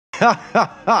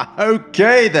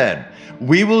Okay then,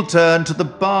 we will turn to the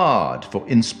Bard for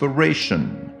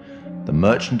inspiration. The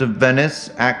Merchant of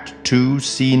Venice, Act 2,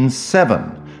 Scene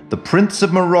 7. The Prince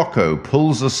of Morocco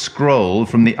pulls a scroll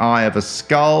from the eye of a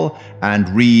skull and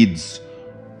reads,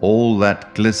 "All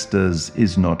that glisters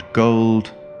is not gold.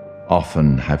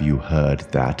 Often have you heard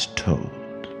that told."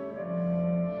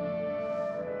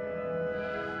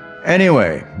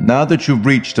 Anyway, now that you've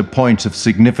reached a point of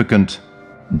significant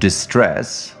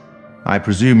distress, I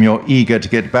presume you're eager to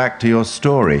get back to your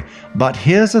story. But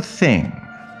here's the thing.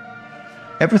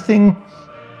 Everything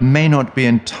may not be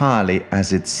entirely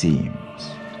as it seems.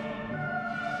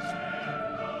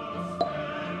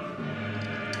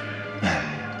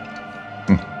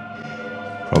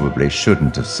 Probably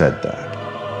shouldn't have said that.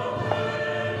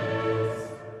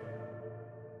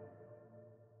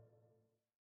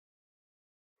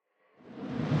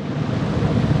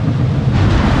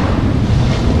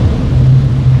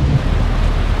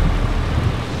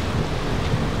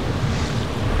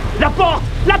 La porte!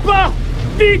 La porte!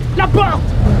 Vite! La porte!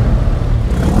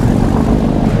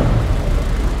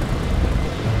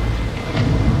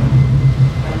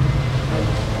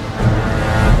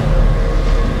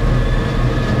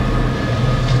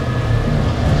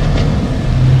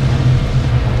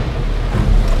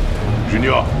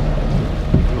 Junior,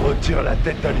 retire la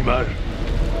tête à l'image.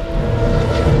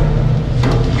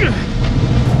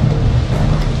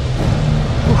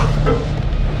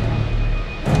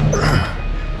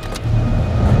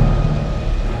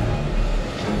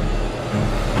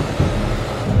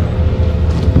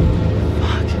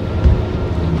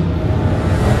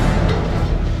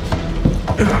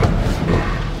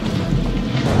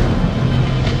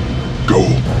 Go.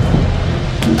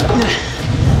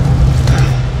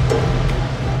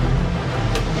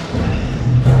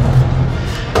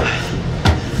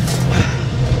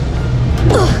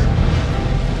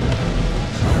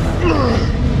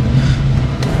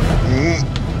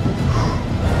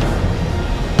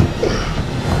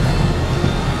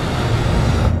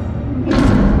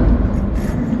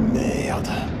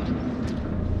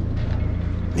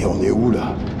 Mais on est où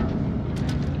là?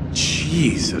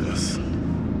 Jesus.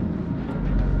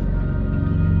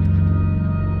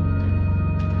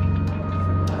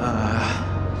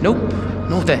 Nope,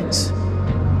 no thanks.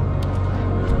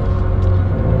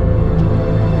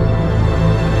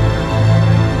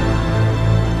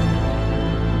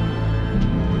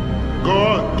 Go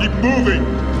on, keep moving.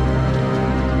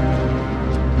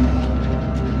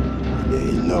 Il est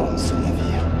énorme ce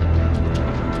navire.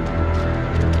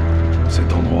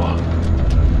 Cet endroit,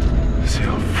 c'est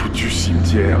un foutu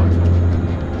cimetière.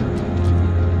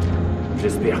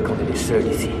 J'espère qu'on est les seuls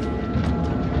ici.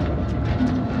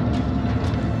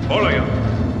 Oraya.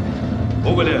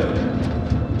 Over there.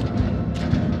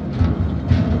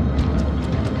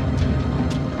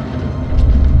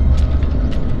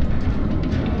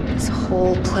 This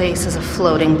whole place is a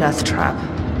floating death trap.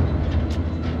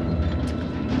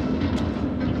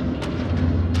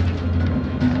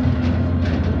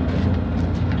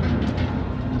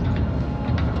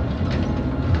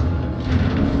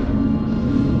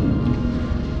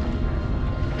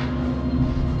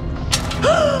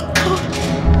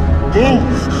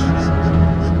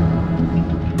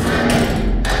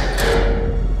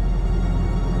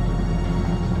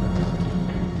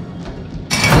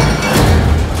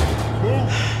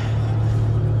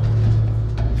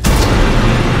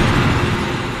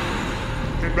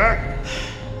 Get back.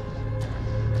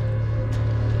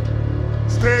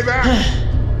 Stay back.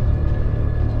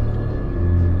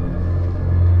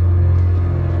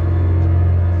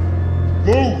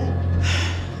 Move.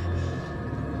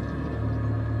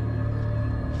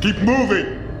 Keep moving.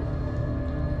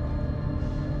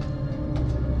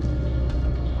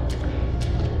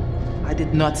 I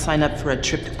did not sign up for a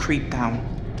trip to Creep Town.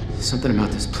 Something about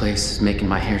this place is making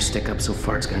my hair stick up so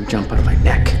far it's gonna jump out of my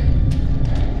neck.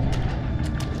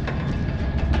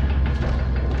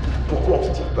 Pourquoi on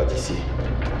se tire pas d'ici?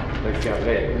 Je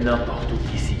préférerais être n'importe où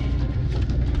d'ici.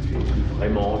 J'ai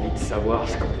vraiment envie de savoir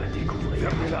ce qu'on va découvrir.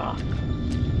 Fermez-la.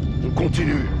 On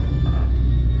continue.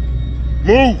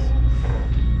 Move.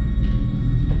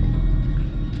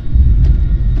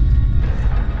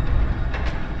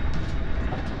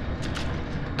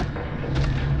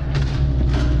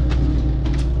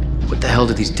 What the hell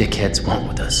do these dickheads want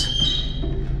with us?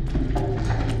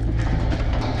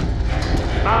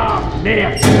 Ah,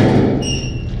 merde!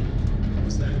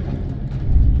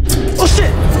 Oh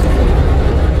shit!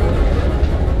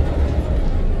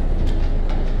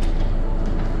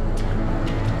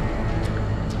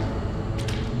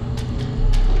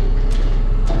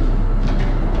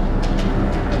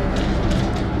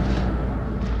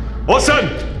 Watson,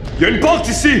 il y a une porte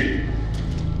ici.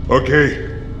 Okay,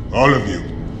 all of you,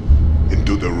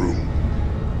 into the room.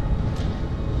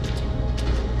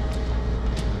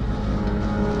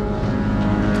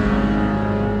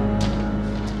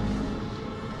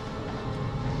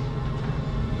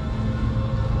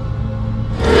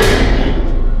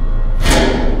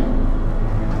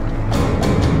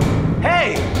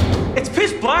 Hey! It's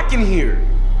pitch black in here!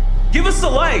 Give us a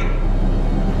light!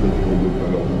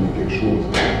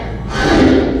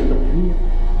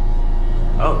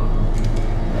 Oh.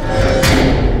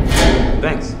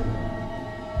 Thanks.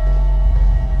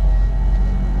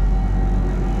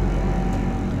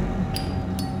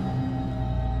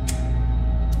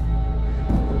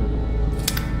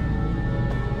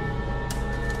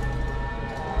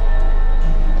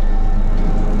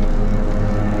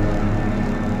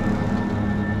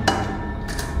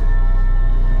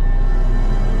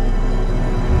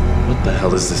 What the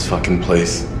hell is this fucking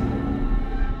place?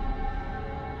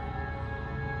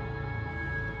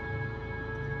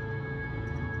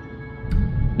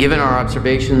 Given our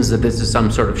observations that this is some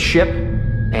sort of ship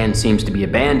and seems to be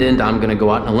abandoned, I'm gonna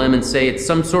go out on a limb and say it's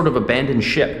some sort of abandoned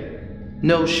ship.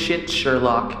 No shit,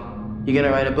 Sherlock. You gonna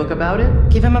write a book about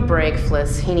it? Give him a break,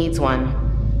 Fliss. He needs one.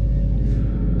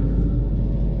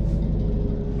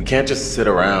 We can't just sit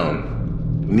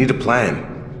around. We need a plan.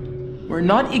 We're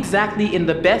not exactly in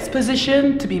the best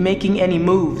position to be making any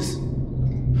moves.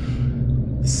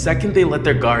 The second they let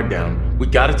their guard down, we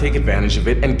gotta take advantage of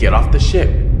it and get off the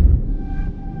ship.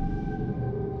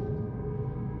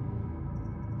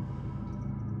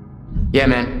 Yeah,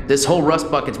 man, this whole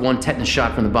rust bucket's one tetanus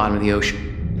shot from the bottom of the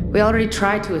ocean. We already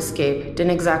tried to escape.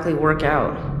 Didn't exactly work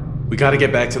out. We gotta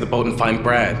get back to the boat and find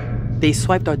Brad. They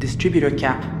swiped our distributor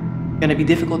cap. Gonna be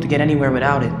difficult to get anywhere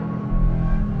without it.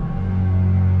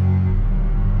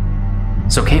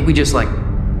 So can't we just, like,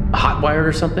 hotwire it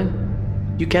or something?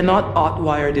 You cannot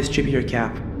hotwire distributor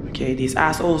cap. Okay, these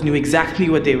assholes knew exactly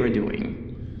what they were doing.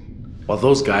 While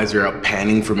those guys are out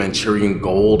panning for Manchurian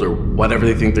gold or whatever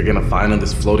they think they're gonna find on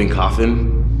this floating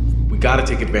coffin, we gotta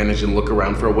take advantage and look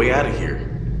around for a way out of here.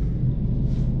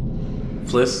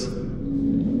 Fliss,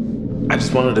 I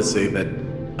just wanted to say that,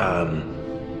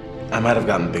 I might have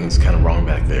gotten things kind of wrong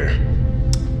back there.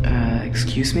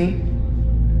 Excuse me?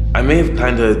 I may have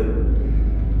kind of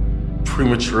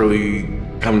prematurely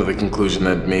come to the conclusion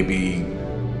that maybe,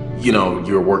 you know,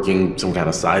 you're working some kind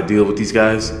of side deal with these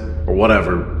guys, or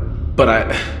whatever. But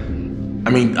I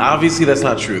mean, obviously that's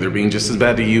not true. They're being just as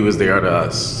bad to you as they are to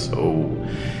us, so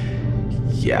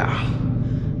yeah.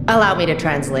 Allow me to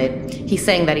translate. He's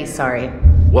saying that he's sorry.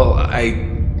 Well,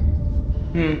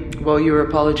 Well, your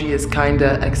apology is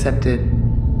kinda accepted.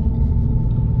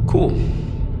 Cool.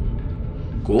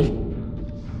 Cool.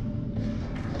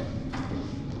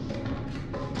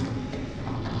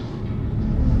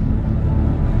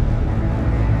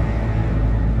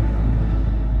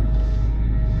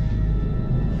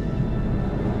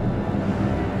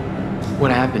 What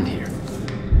happened here?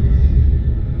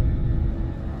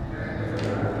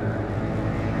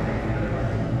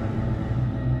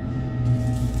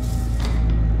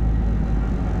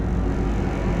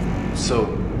 So,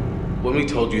 when we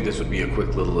told you this would be a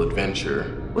quick little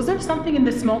adventure, Was there something in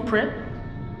the small print?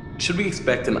 should we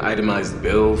expect an itemized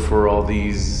bill for all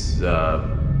these,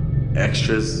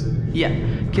 extras? Yeah.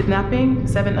 Kidnapping,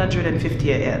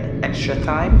 750 a head. Extra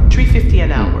time, 350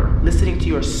 an hour. Listening to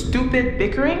your stupid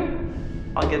bickering?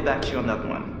 I'll get back to you on that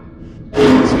one.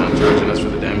 It's not charging us for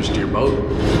the damage to your boat.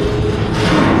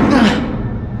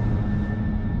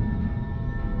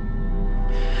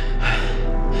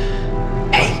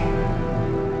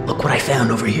 Hey, look what I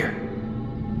found over here.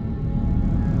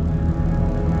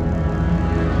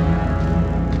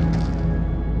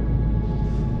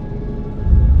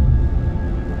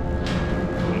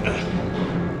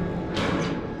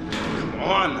 Come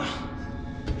on.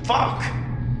 Fuck.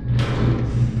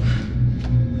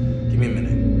 Give me a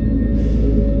minute.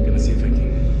 I'm gonna see if I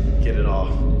can get it off.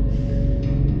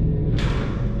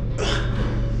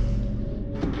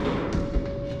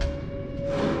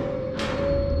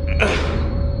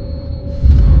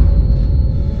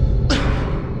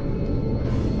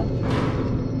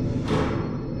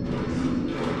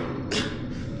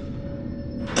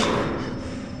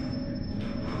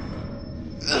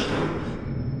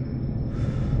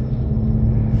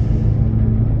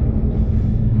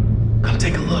 Come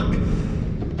take a look.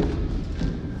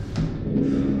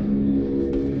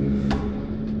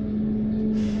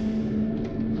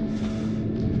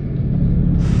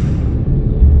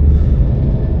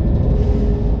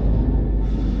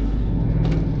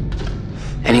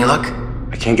 Any luck?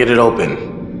 I can't get it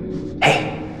open.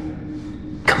 Hey,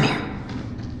 come here.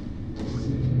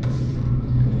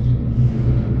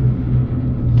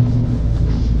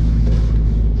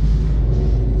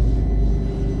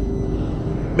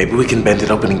 Maybe we can bend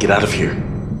it open and get out of here.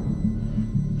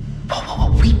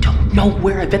 Whoa, we don't know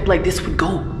where an event like this would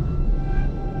go.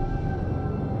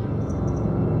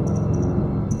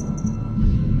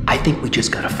 I think we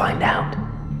just gotta find out.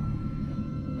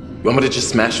 You want me to just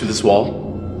smash through this wall?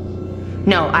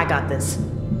 No, I got this.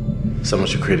 Someone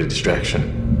should create a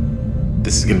distraction.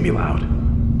 This is gonna be loud.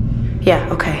 Yeah,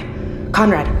 okay.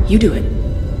 Conrad, you do it.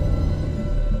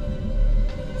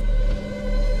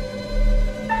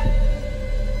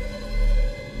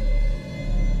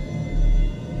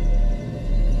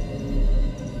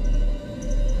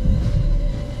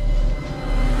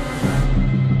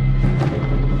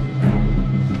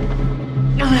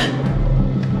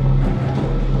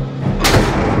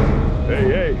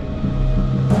 Hey.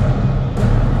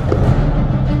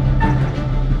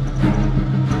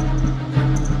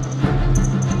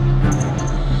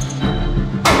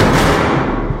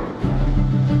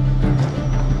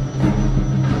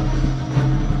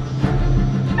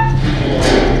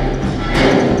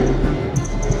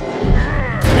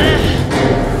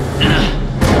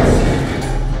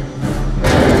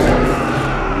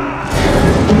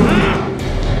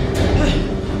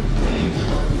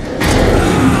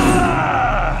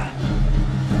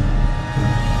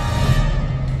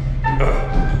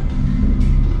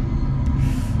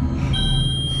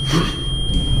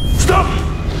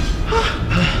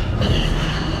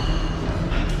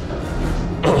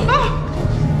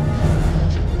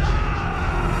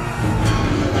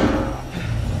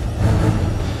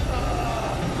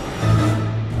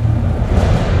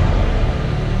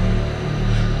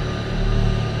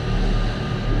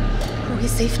 Are we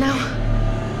safe now?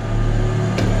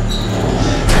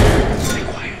 Stay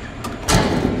quiet.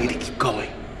 We need to keep going.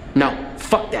 No,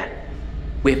 fuck that.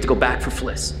 We have to go back for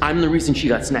Fliss. I'm the reason she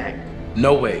got snagged.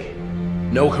 No way.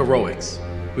 No heroics.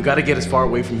 We gotta get as far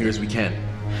away from here as we can.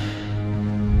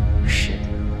 Shit.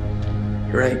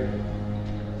 You're right.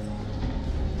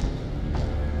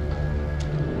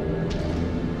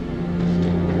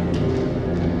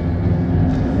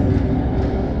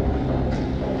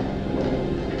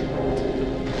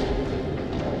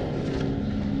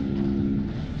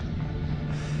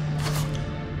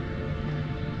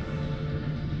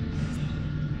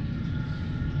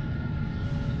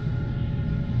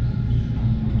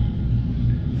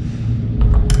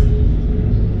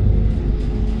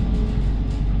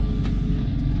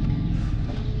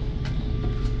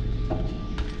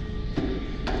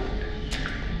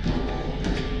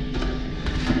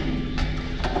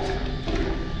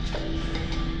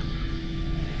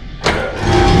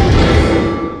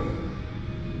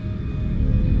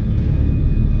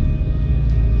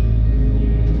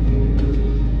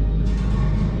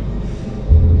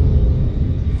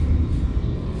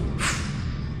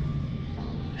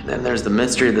 And then there's the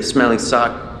mystery of the smelly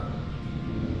sock.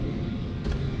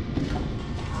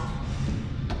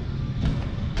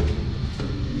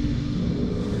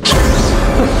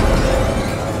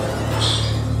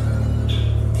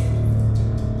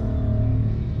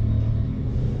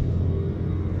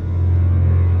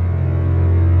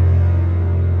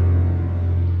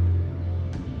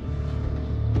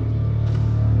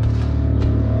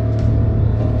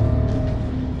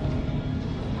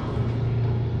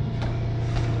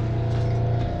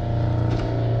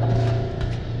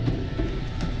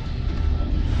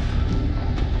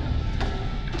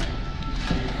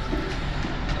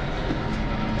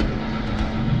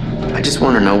 I just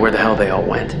want to know where the hell they all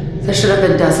went. There should have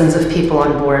been dozens of people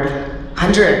on board.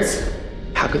 Hundreds.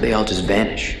 How could they all just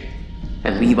vanish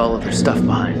and leave all of their stuff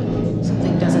behind?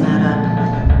 Something doesn't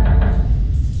add up.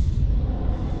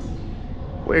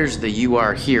 Where's the "you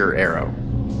are here" arrow?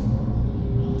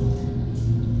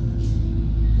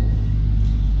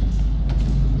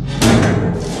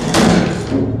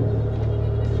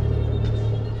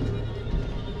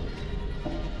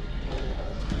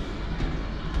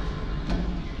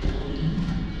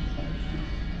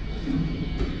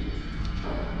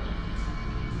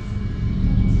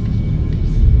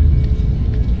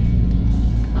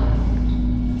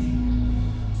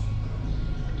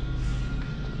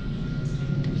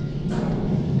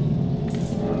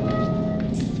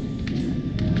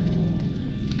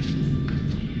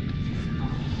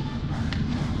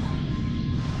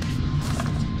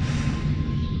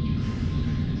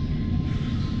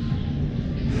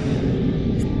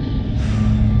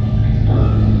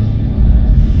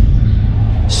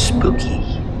 Spooky.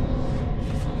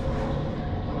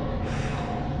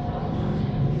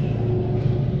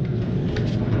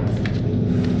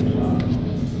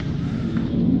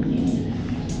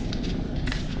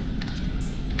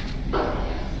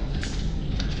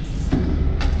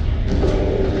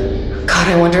 God,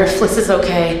 I wonder if Fliss is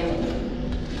okay.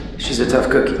 she's a tough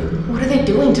cookie. What are they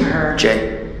doing to her?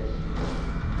 Jay,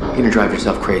 you're gonna drive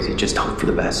yourself crazy. Just hope for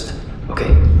the best, okay?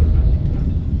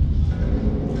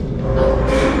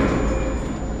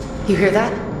 You hear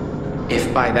that?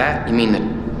 If by that you mean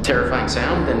the terrifying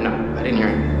sound, then no, I didn't hear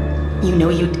it. You know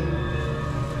you...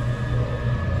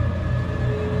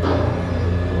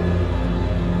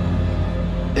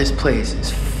 This place is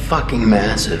fucking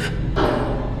massive.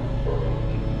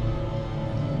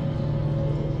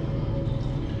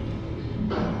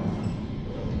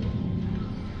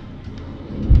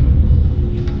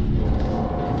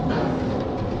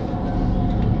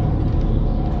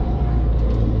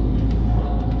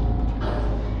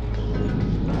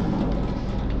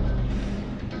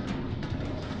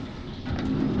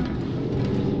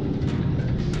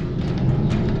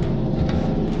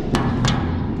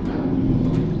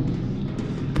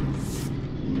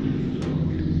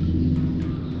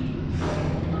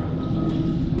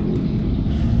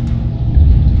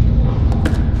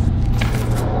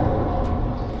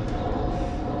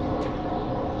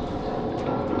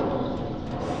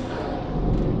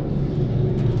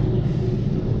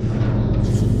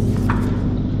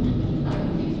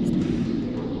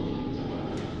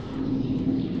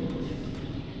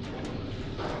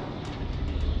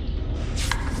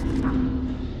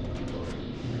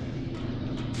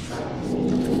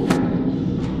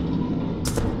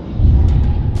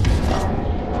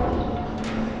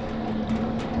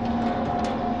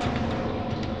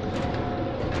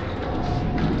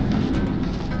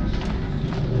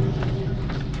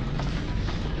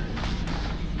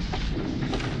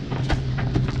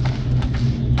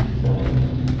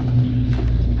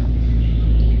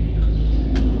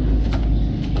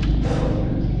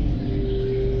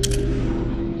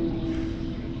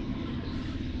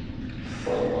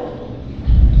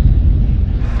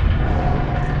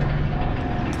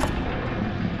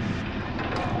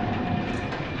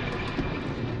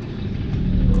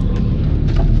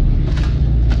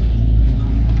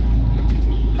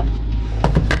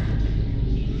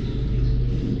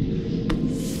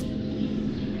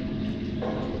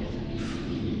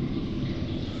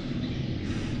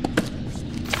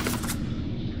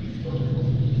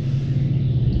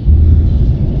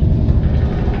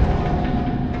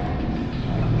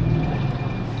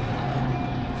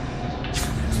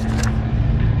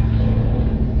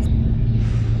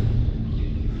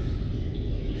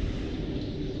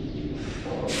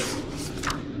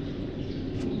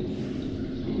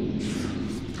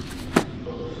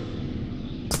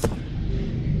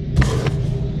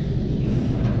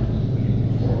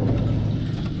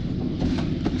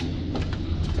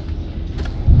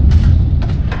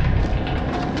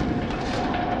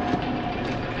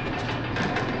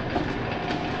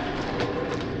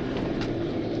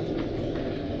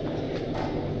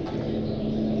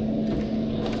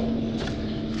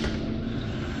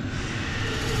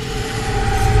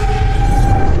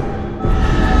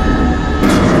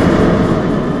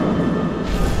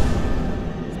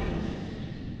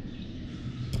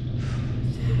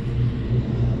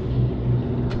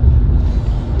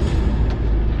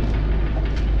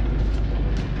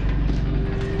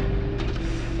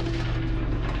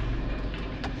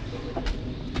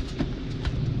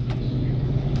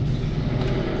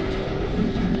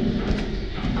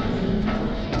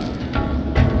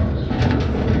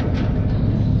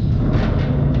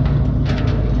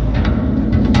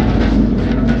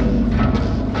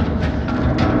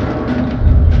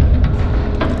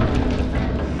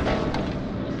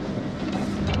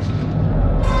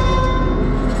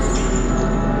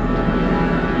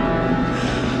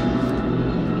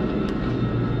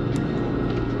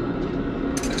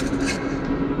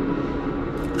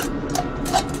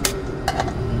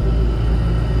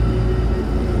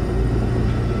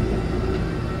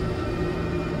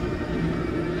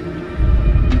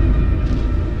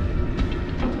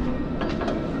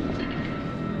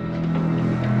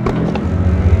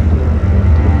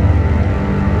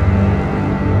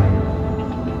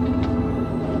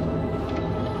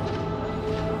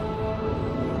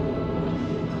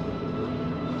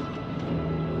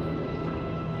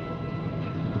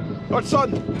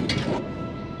 Son!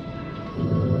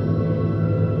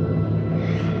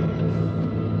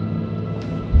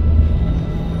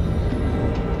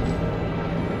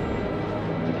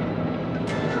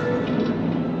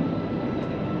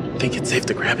 Think it's safe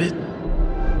to grab it?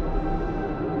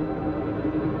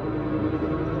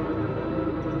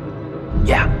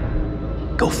 Yeah,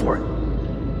 go for it.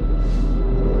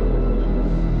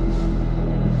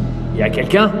 Y a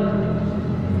quelqu'un?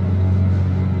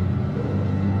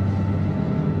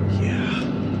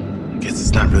 Yeah. I guess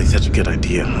it's not really such a good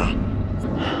idea, huh?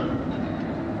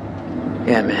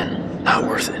 Yeah, man. Not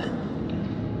worth it.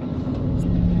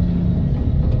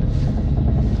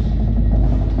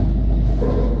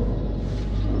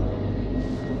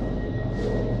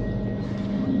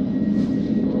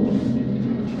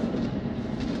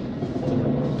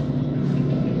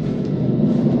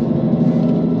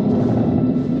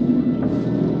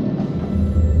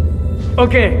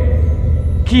 Ok.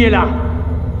 Qui est là?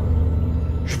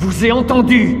 Je vous ai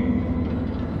entendu.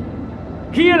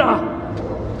 Qui est là?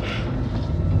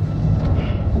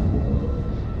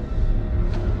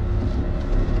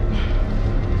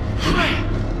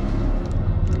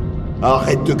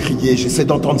 Arrête de crier, j'essaie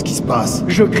d'entendre ce qui se passe.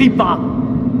 Je crie pas.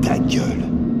 Ta gueule.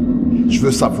 Je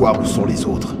veux savoir où sont les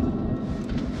autres.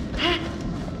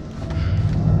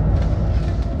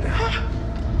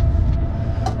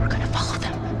 We're gonna follow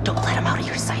them. Don't let them out of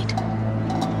your sight.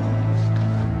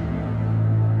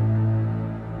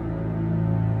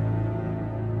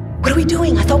 What are we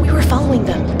doing? I thought we were following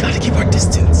them. Gotta keep our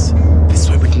distance. This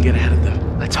way we can get ahead of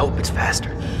them. Let's hope it's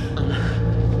faster.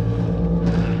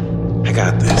 I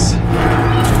got this.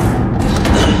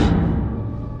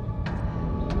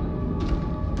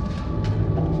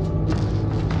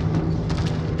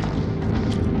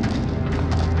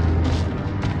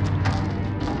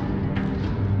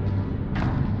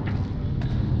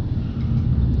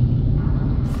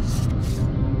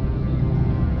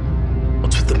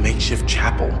 What's with the makeshift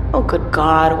chapel? Oh, good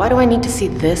God. Why do I need to see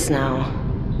this now?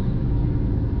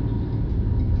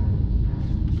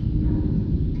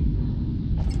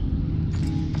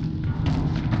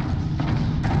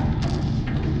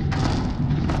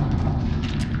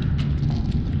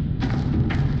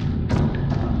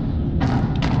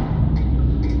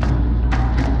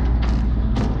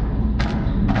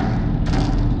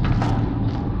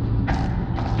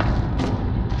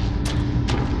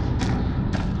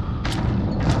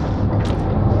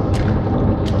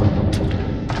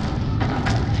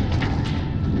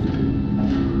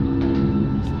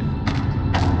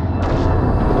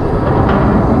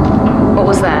 What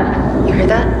was that? You heard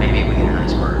that? Maybe we hit an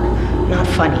iceberg. Not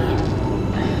funny.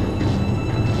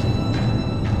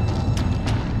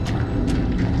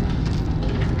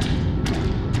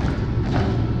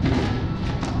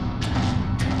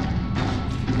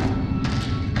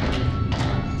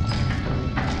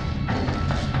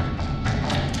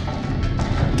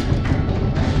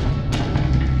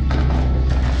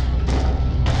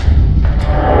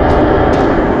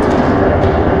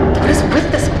 What is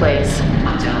with this place?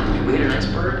 I'm telling you, we hit an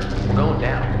iceberg. We're going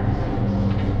down.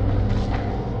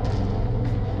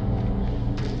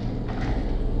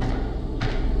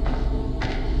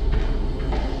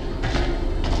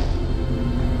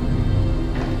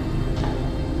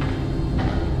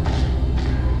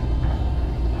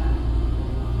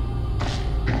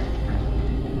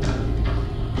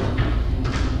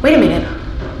 Wait a minute.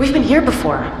 We've been here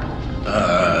before.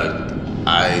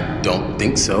 I don't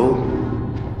think so.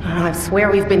 I swear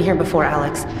we've been here before,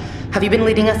 Alex. Have you been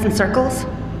leading us in circles?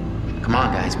 Come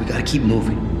on, guys, we gotta keep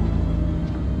moving.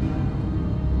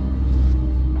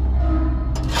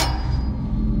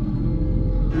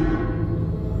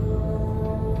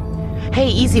 Hey,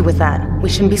 easy with that. We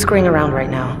shouldn't be screwing around right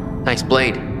now. Nice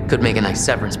blade. Could make a nice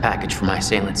severance package for my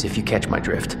assailants if you catch my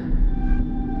drift.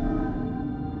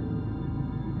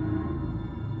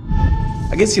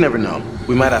 I guess you never know.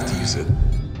 We might have to use it.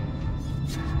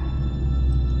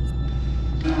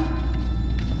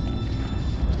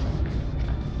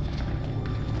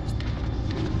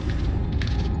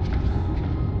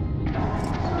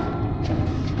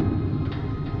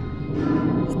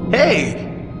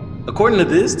 Hey! According to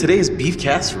this, today is beef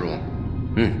casserole.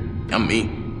 Yummy.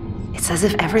 It's as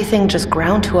if everything just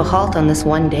ground to a halt on this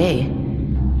one day.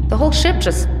 The whole ship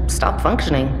just stopped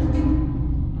functioning.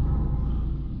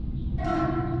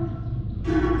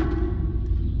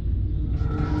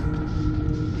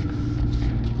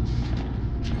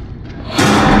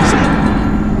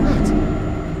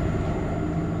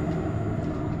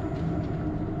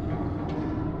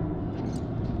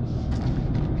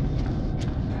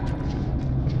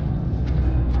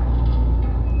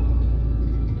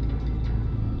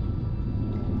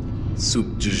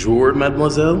 Soup du jour,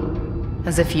 mademoiselle?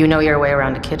 As if you know your way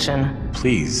around a kitchen.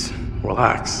 Please,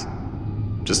 relax.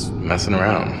 Just messing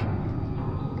around.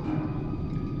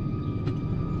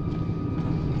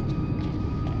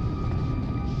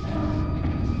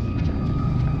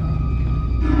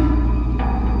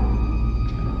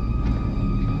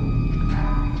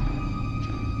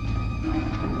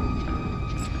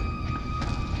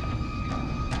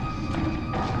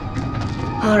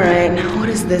 Alright, now what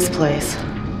is this place?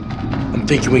 I'm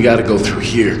thinking we gotta go through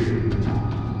here.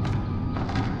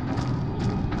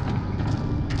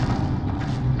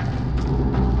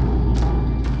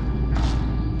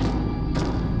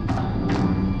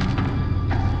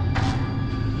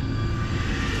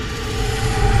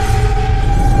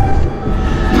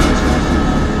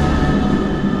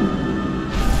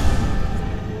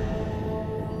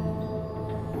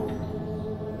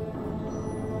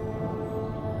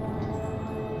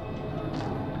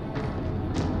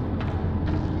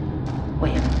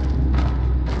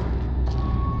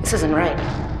 This isn't right.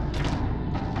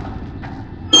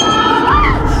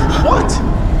 What?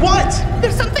 What?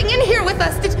 There's something in here with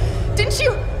us. Didn't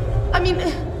you... I mean,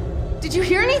 did you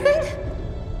hear anything?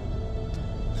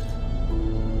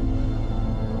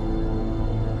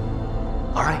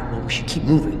 All right, well, we should keep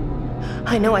moving.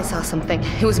 I know I saw something.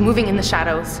 It was moving in the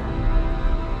shadows.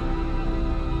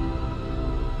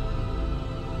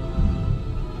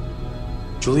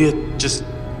 Julia, just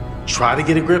try to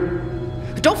get a grip.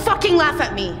 Don't fucking laugh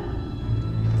at me!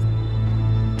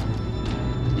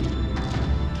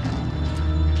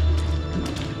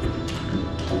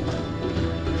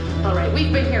 All right,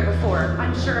 we've been here before.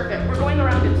 I'm sure of it. We're going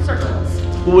around in circles.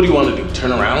 Well, what do you want to do?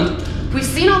 Turn around? We've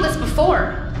seen all this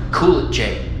before. Cool it,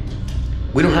 Jay.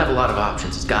 We don't have a lot of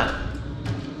options, got it?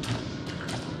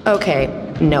 Okay,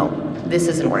 no. This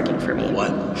isn't working for me.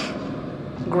 What?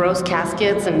 Gross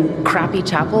caskets and crappy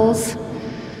chapels.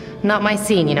 Not my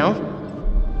scene, you know?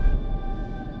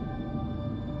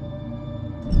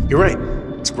 You're right.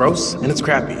 It's gross and it's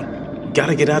crappy. You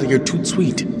gotta get out of here toot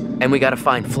sweet. And we gotta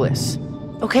find Fliss.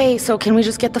 Okay, so can we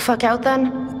just get the fuck out then?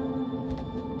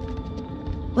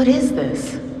 What is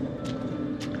this?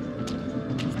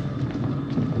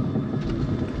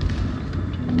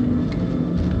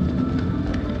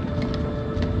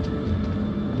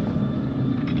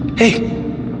 Hey,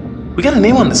 we got a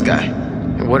name on this guy.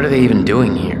 What are they even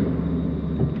doing here?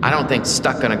 I don't think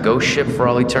stuck on a ghost ship for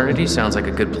all eternity sounds like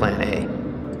a good plan A.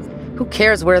 Who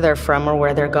cares where they're from or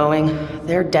where they're going?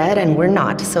 They're dead and we're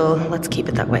not, so let's keep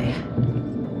it that way.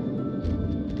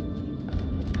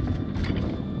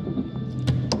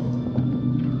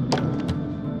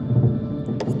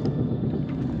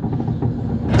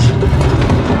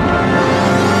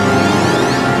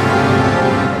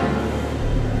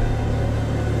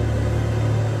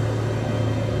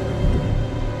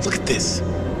 Look at this.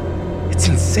 It's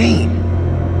insane.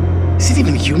 Is it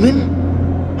even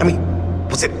human? I mean,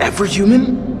 was it ever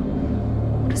human?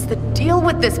 What is the deal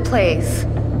with this place?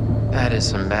 That is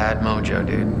some bad mojo,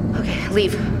 dude. Okay,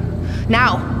 leave.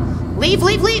 Now! Leave,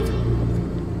 leave, leave!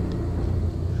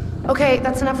 Okay,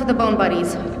 that's enough for the bone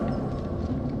buddies.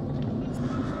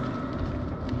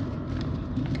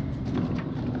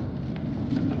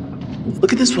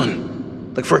 Look at this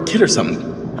one. Like for a kid or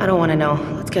something. I don't want to know.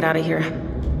 Let's get out of here.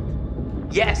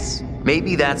 Yes!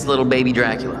 Maybe that's little baby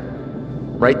Dracula.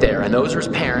 Right there, and those are his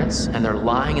parents, and they're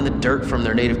lying in the dirt from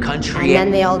their native country. And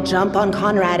then they all jump on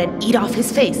Conrad and eat off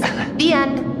his face. The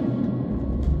end.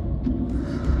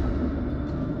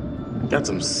 Got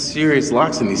some serious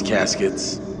locks in these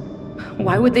caskets.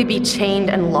 Why would they be chained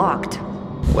and locked?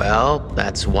 Well,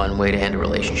 that's one way to end a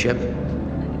relationship.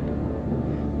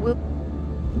 We'll...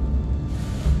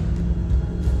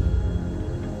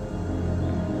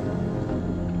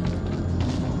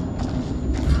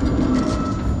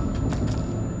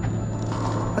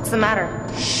 What's the matter?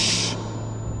 Shh.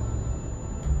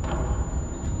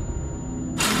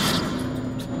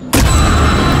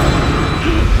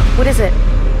 What is it?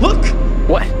 Look!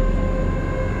 What?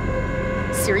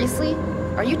 Seriously?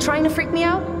 Are you trying to freak me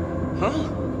out? Huh?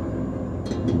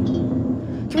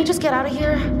 Can we just get out of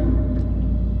here?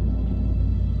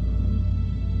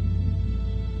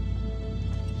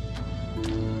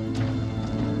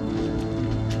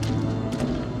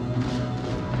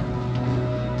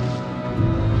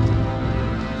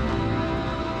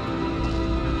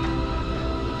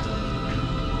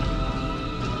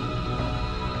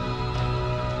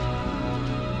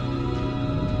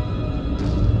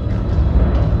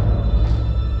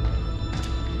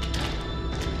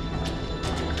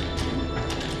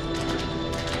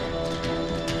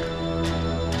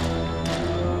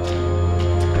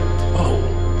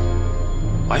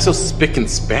 Why so spick and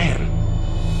span?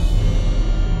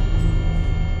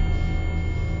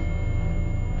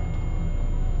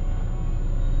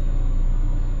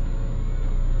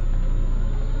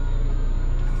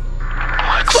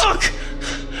 Fuck!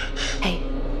 Hey,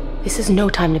 this is no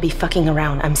time to be fucking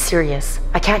around. I'm serious.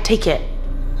 I can't take it.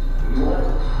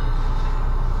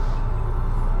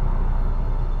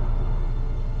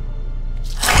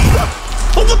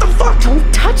 Oh, what the fuck?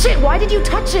 Don't touch it! Why did you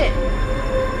touch it?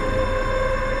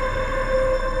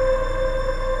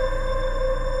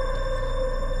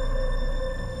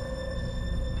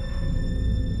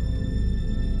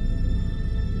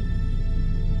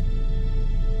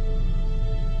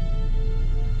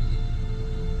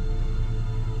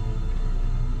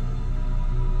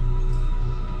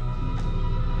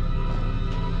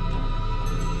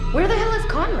 Where the hell is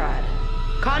Conrad?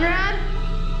 Conrad?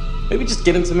 Maybe just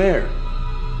get in some air.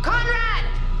 Conrad!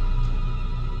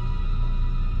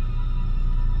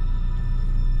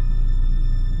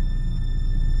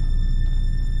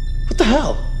 What the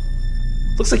hell?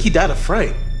 Looks like he died of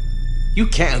fright. You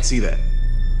can't see that.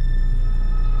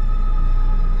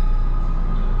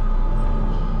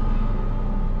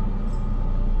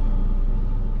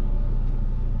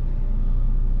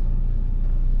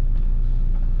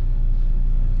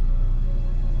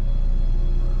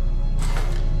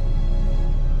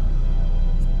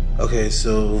 Okay,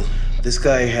 so this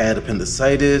guy had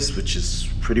appendicitis, which is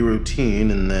pretty routine,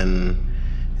 and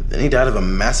then he died of a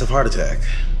massive heart attack,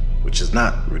 which is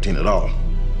not routine at all.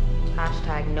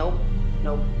 Hashtag nope,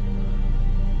 nope.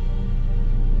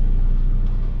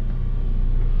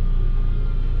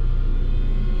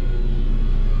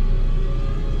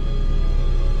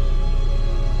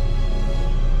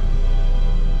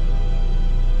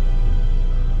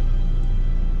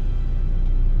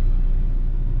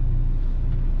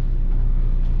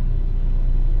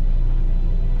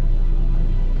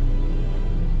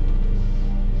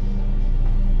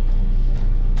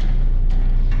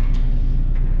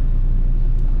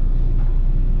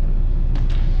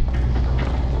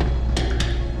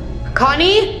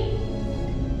 Connie?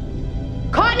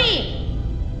 Connie!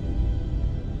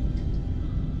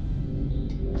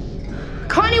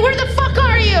 Connie, where the fuck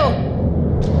are you?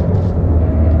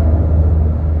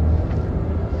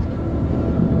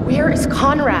 Where is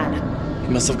Conrad?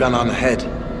 He must have gone on ahead.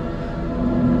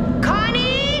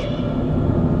 Connie!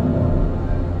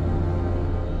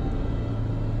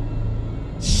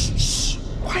 Shh,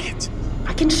 quiet.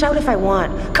 I can shout if I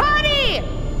want. Connie!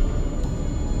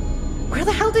 Where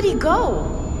the hell did he go?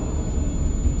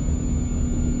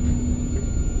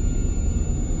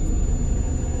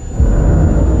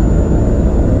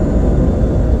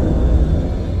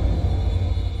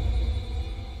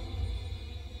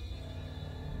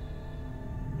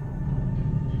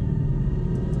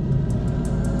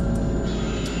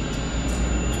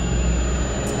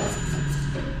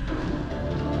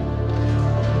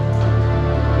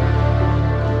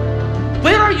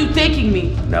 Where are you taking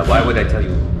me? Now, why would I tell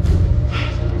you?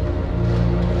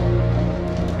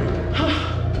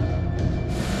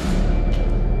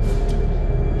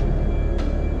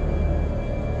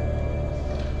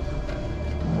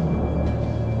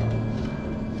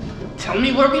 Tell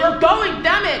me where we are going,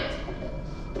 damn it!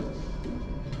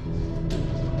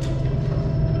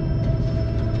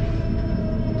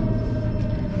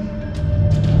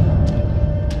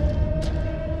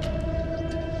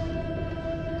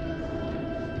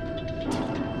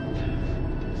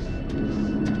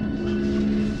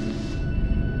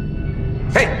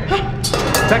 Hey!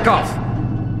 Back off!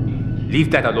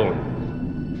 Leave that alone.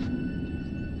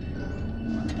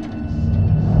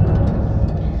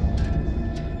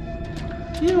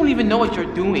 You don't even know what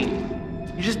you're doing.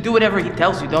 You just do whatever he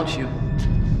tells you, don't you?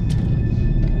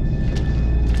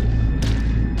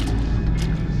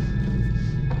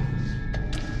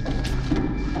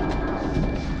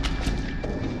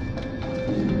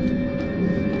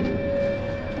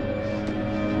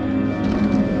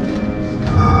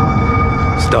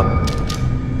 Stop.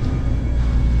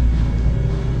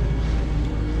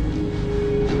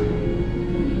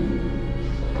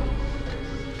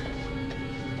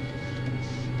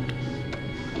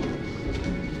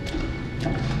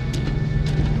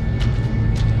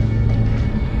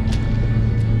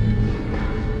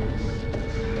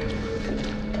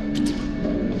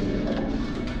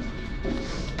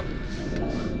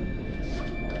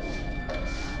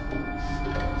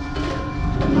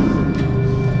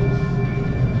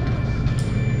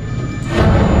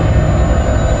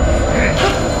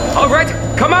 All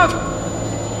right, come out!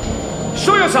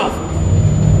 Show yourself!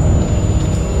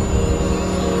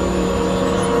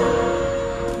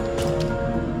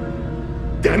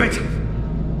 Damn it!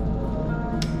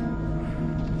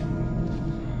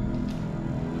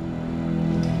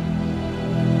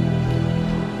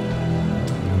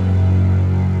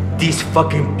 This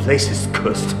fucking place is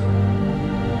cursed.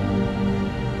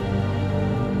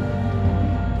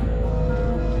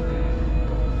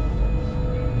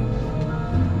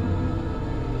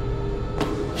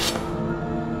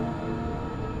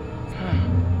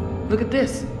 Look at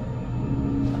this.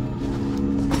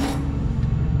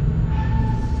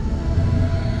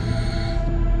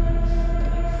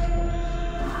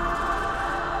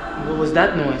 What was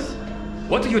that noise?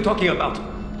 What are you talking about?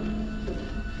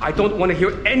 I don't want to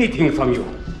hear anything from you.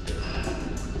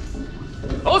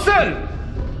 Olsen!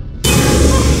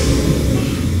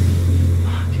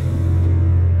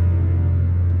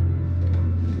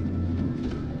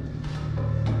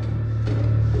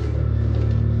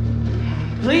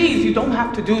 Please, you don't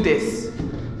have to do this.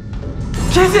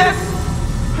 Jesus!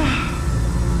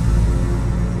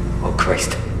 Oh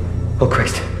Christ. Oh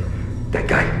Christ.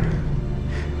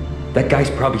 That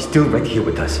guy's probably still right here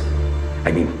with us.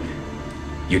 I mean,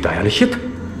 you die on a ship,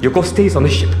 your ghost stays on the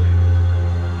ship.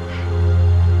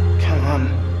 Come on.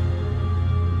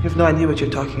 You have no idea what you're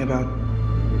talking about.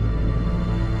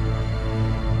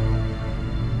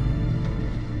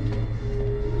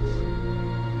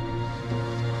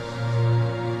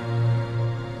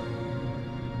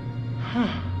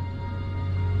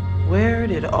 Where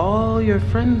did all your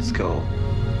friends go?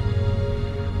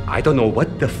 I don't know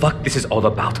what the fuck this is all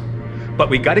about, but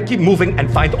we gotta keep moving and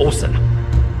find Olsen.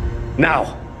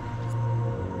 Now!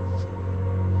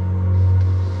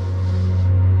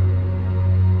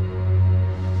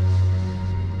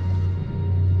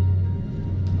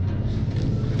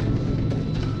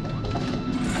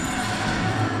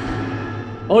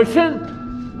 Olsen?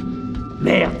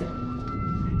 Merde!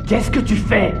 Qu'est-ce que tu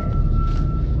fais?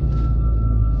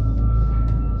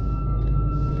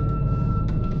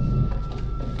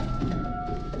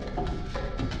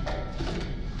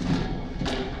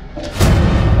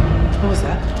 What was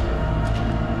that?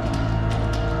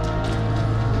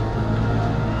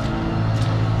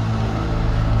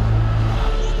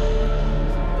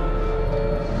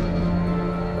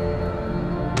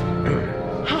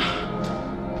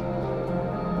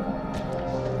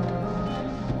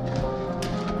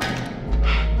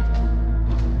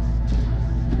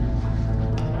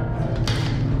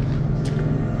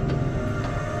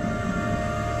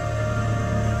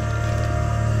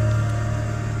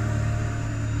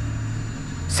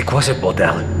 C'est quoi ce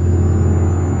bordel?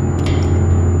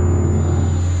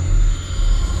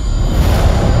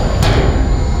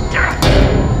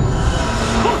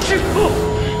 Oh, je suis fou!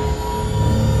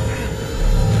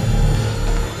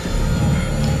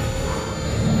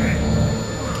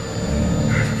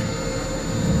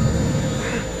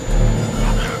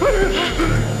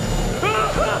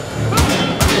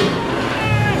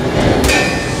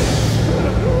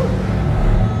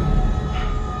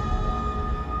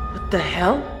 What the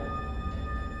hell?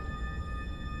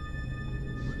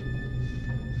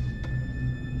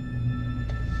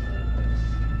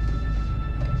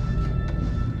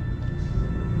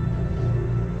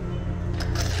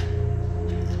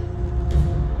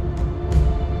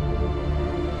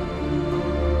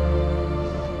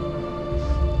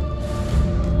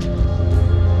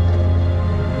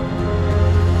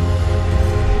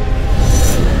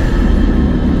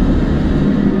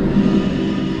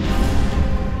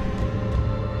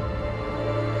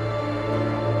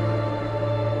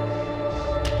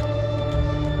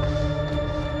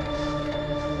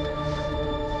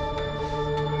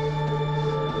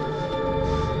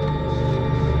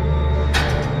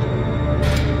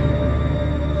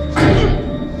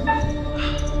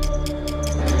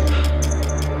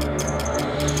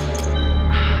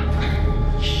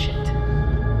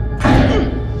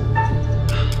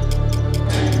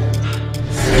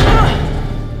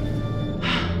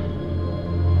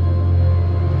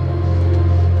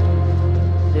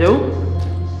 Hello?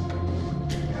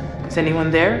 Is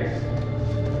anyone there?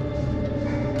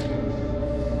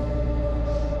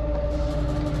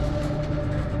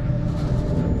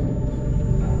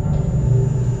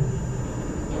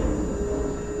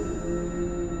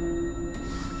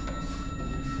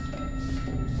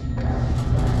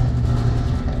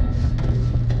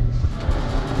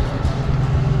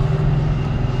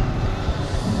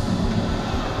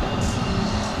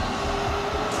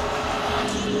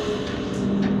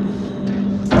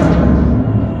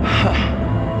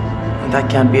 That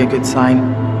can't be a good sign.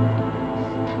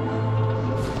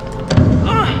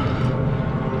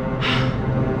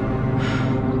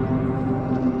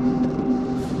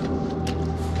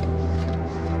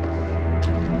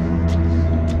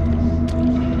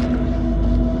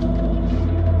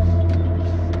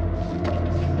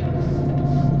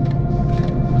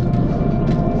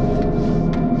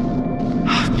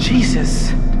 Oh,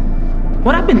 Jesus.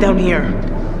 What happened down here?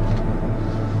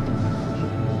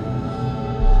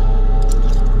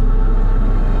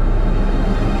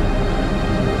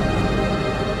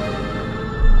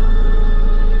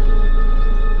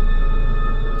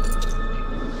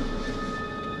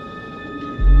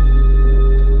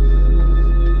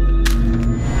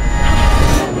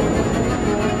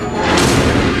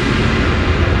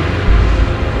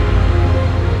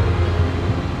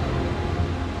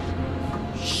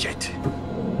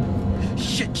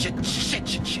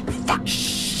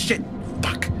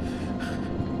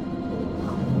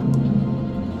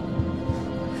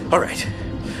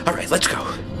 All right, let's go.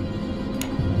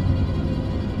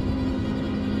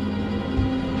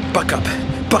 Buck up,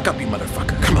 you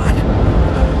motherfucker. Come on.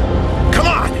 Come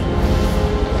on!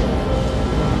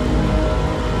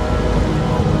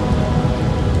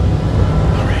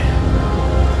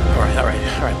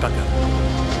 All right, buck up.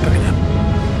 Buck it up.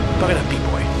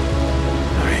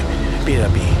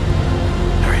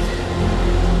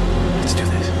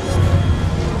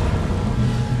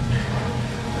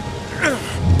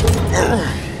 Holy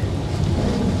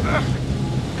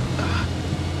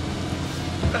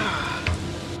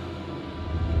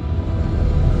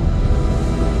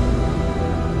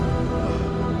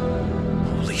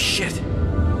shit.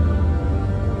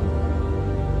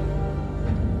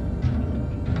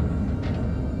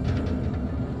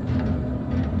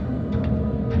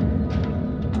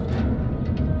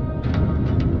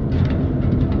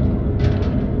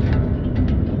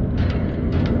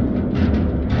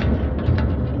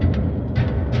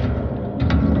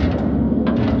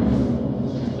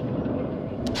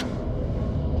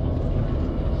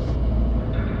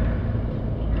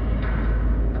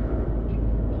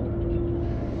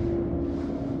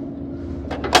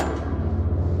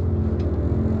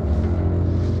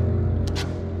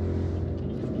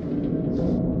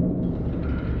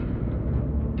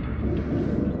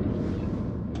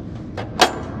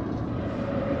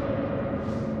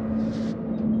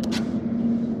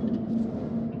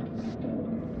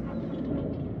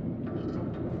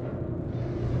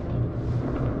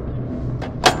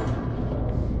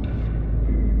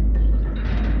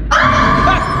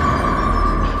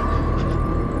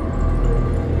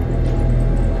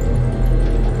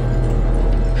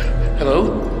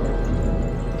 Hello?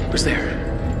 Who's there?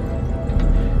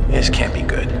 This can't be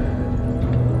good.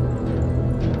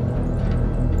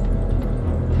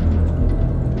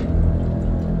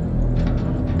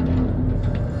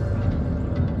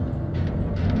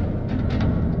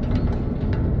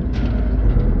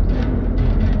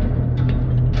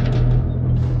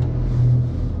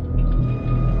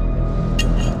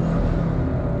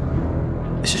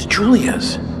 This is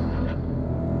Julia's.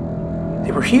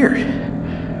 They were here.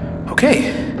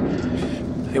 Okay.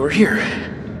 They were here.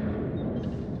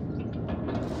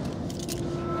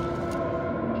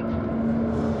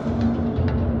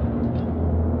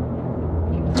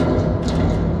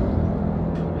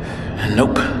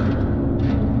 Nope.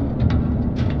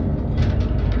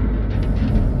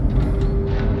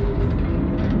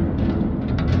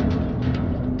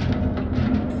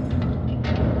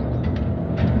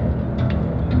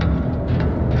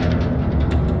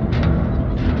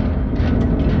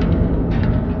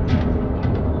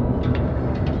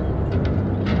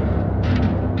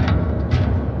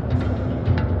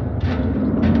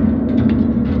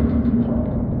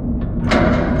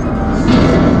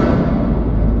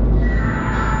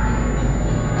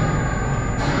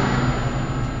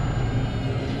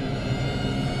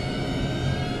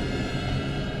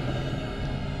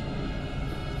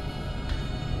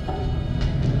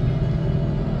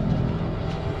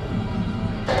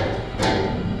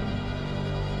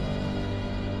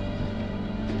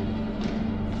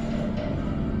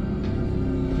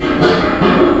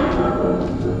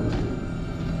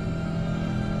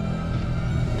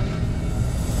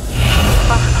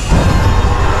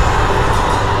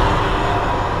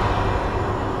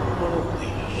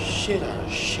 Shit on a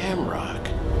shamrock.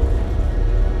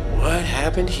 What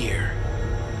happened here?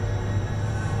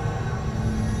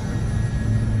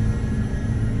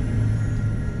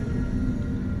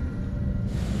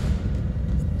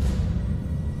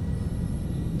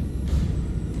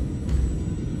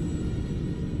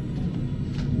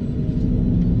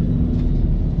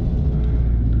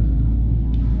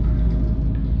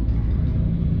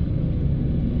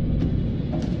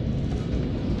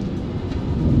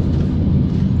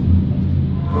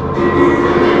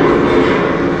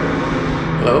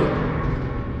 Hello?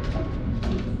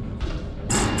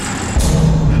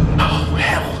 Oh,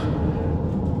 hell.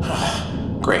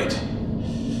 Great.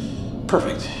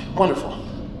 Perfect. Wonderful.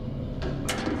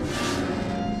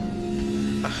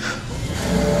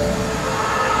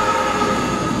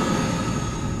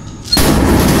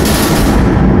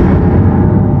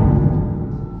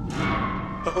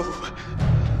 Oh.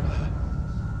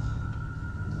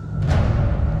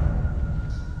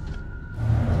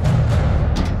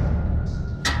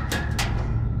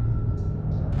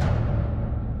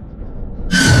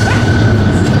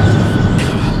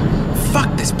 Fuck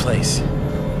this place.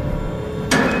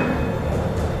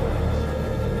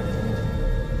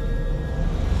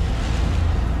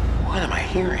 What am I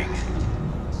hearing?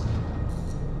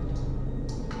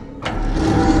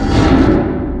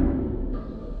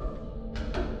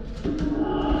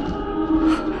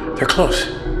 They're close.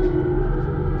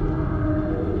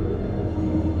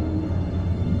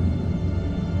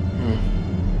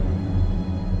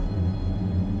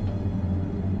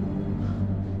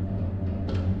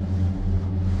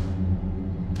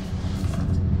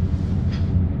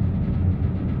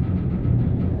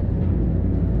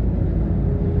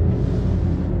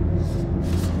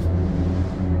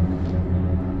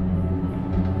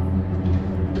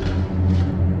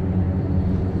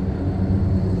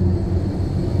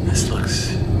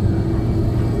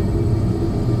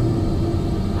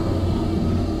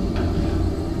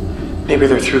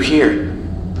 Maybe they're through here.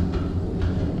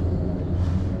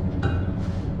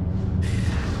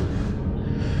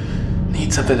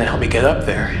 Need something to help me get up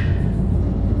there.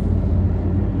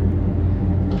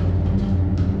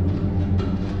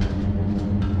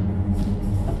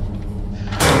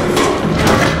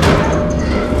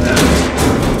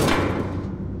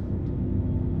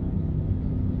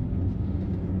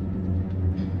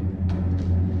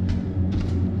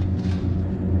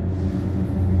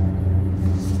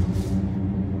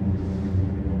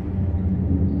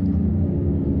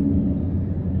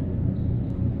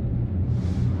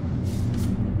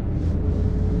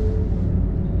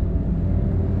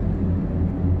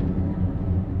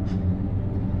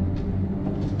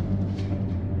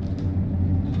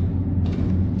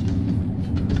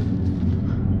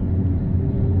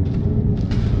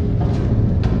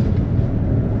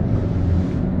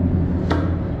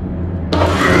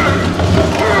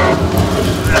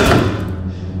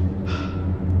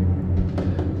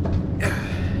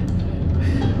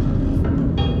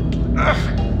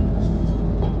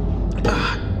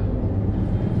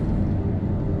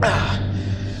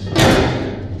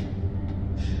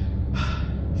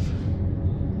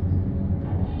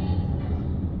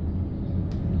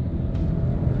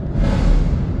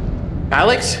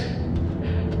 Alex?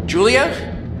 Julia?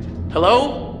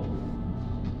 Hello?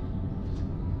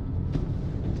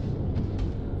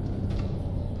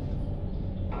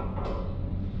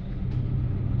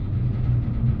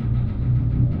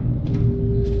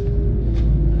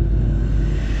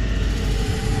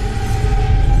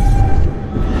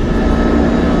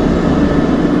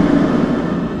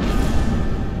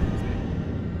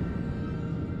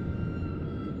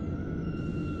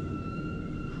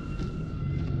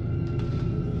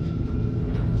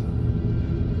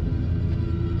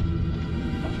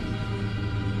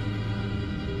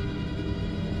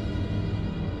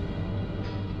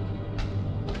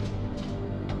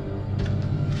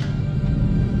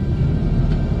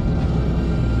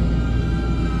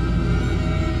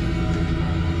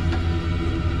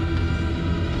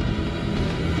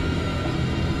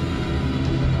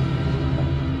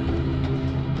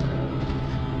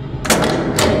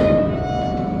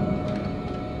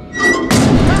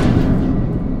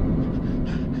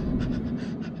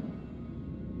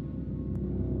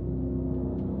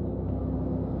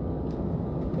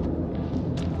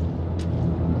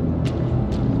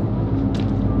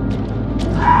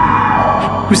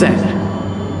 Who's that?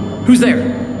 Who's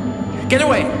there? Get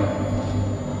away!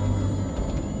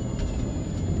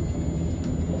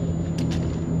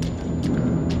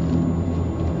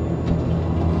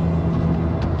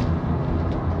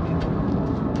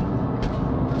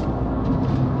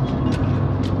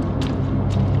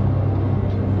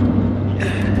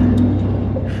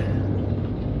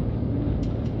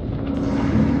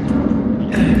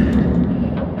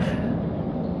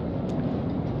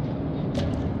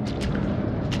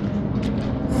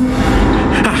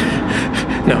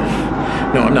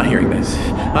 No, I'm not hearing this.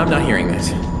 I'm not hearing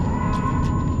this.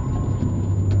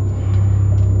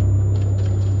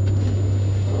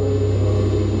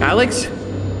 Alex?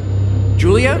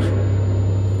 Julia?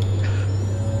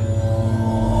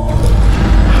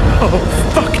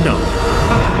 Oh, fuck no.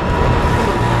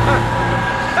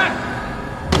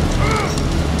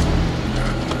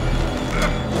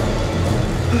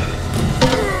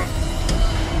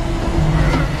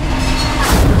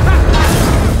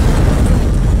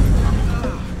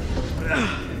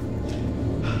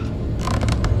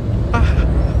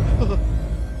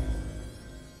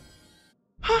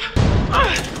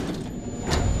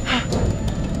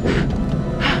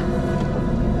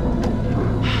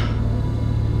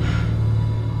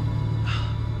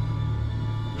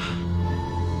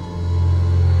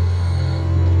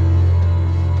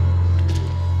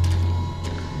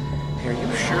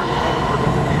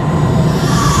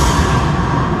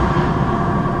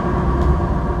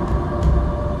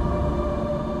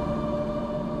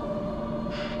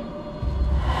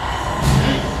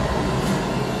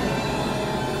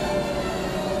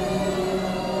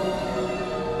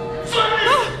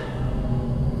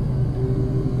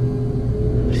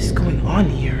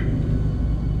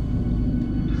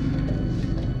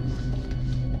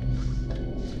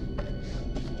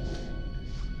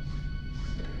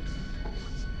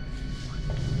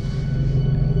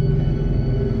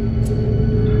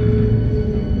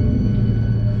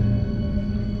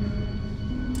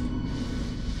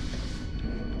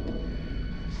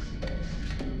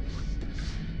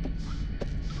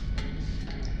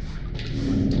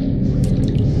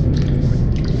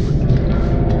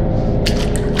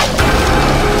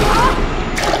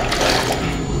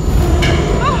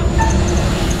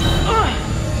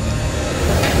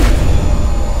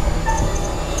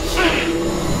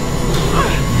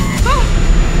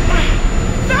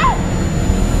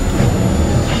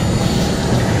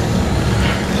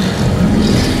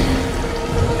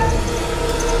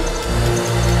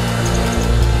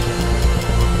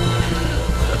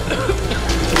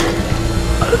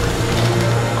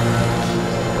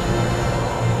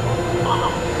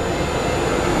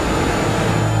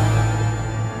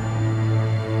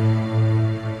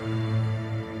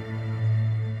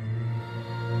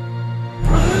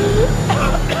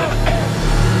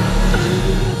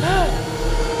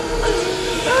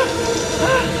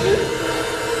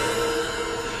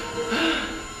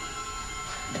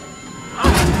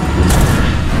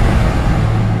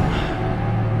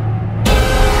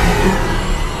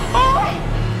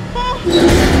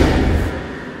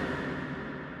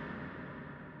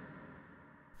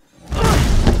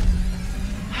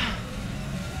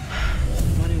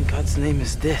 name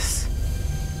is this?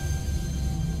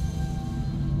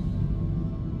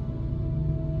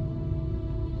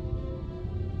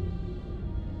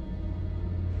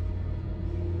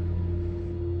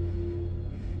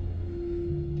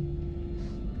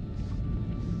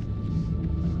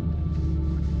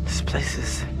 This place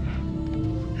is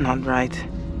not right.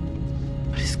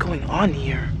 What is going on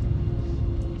here?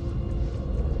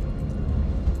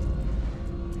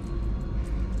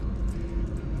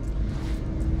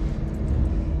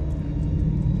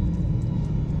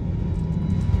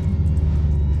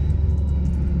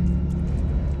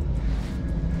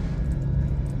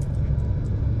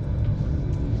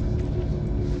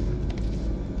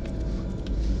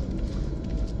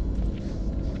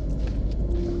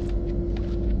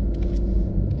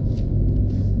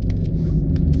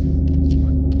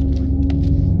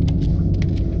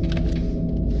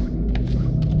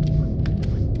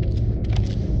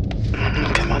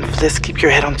 Let's keep your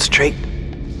head on straight.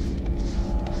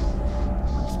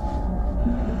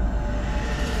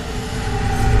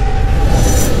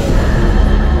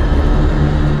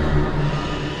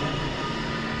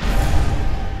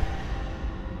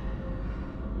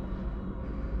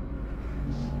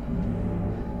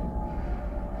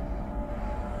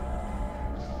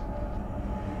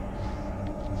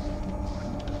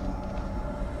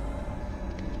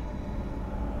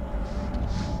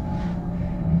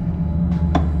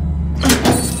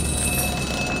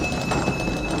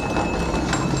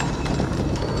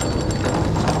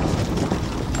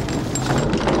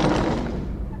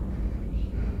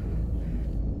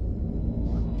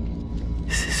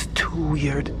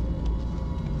 Weird.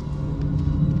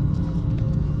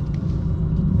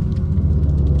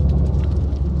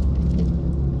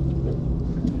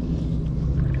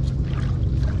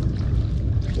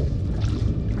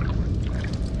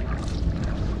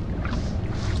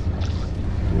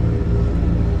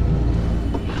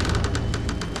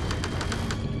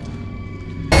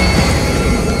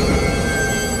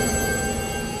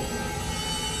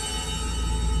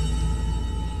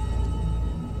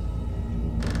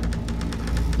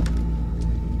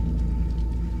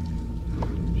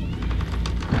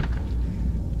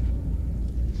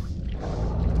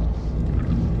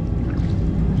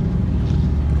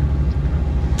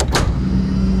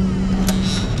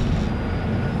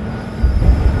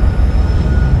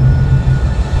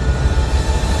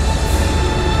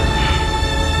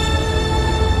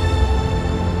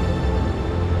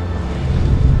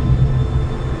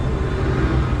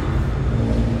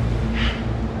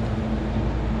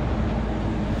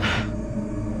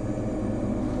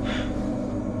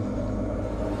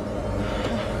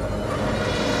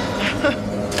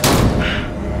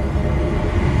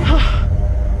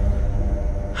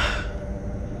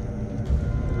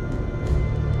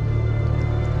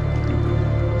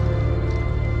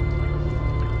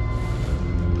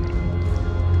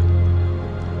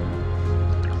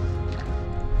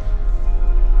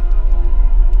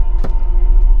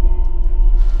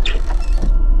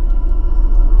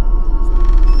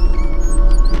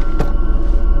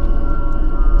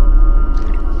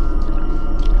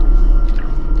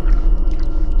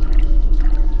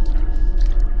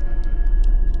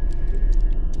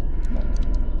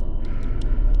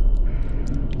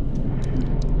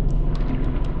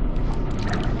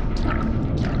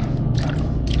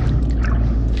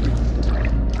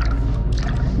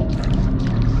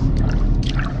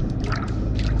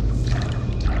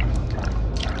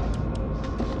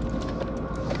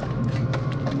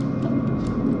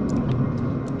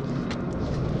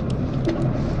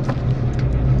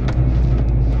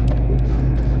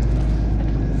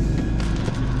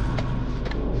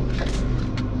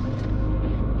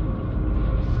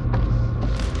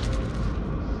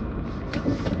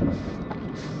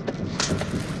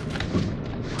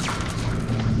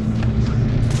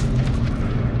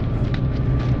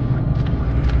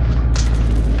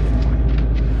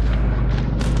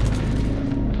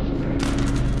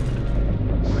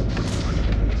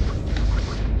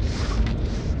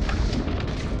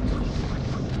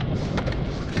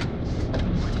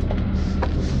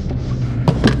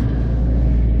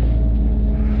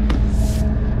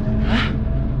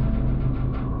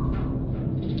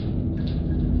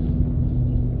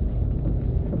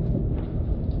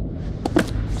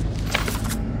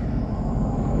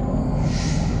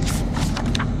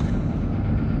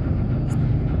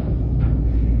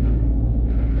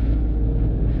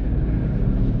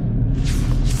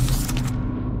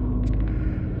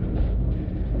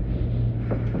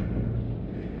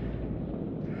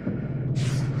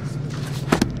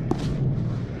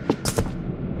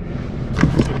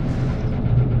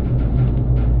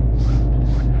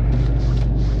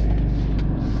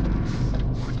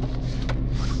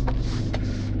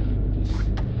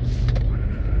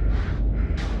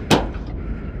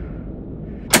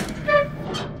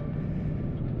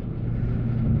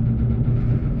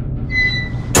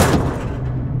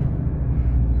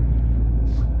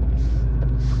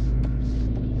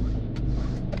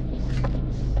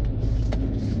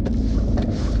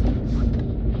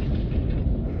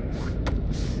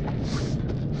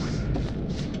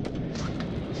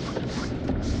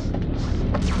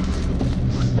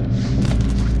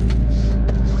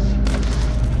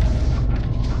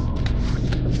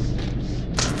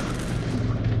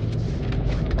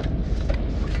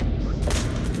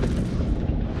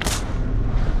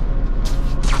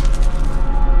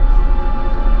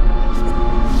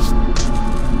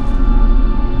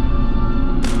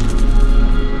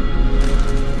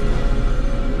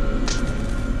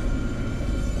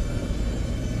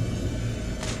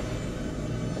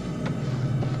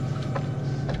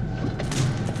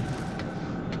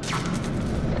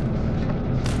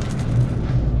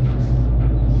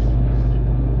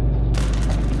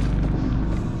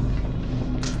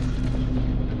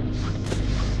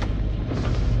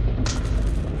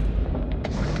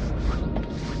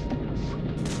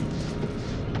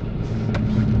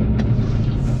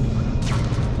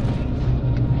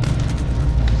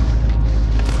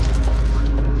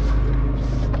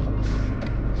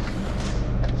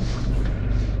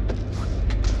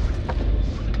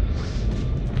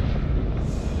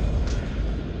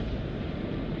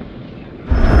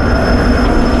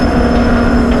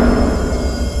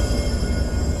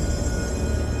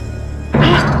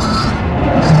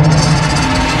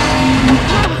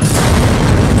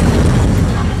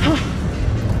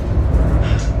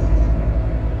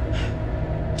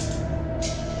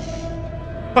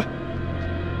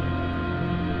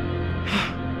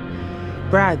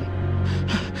 Brad.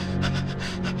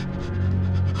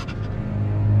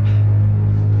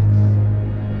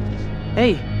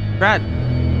 Hey, Brad.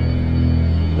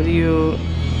 What do you...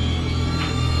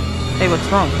 Hey, what's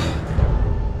wrong?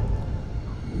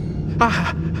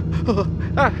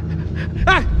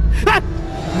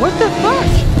 What the fuck?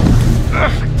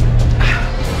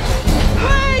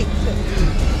 Wait!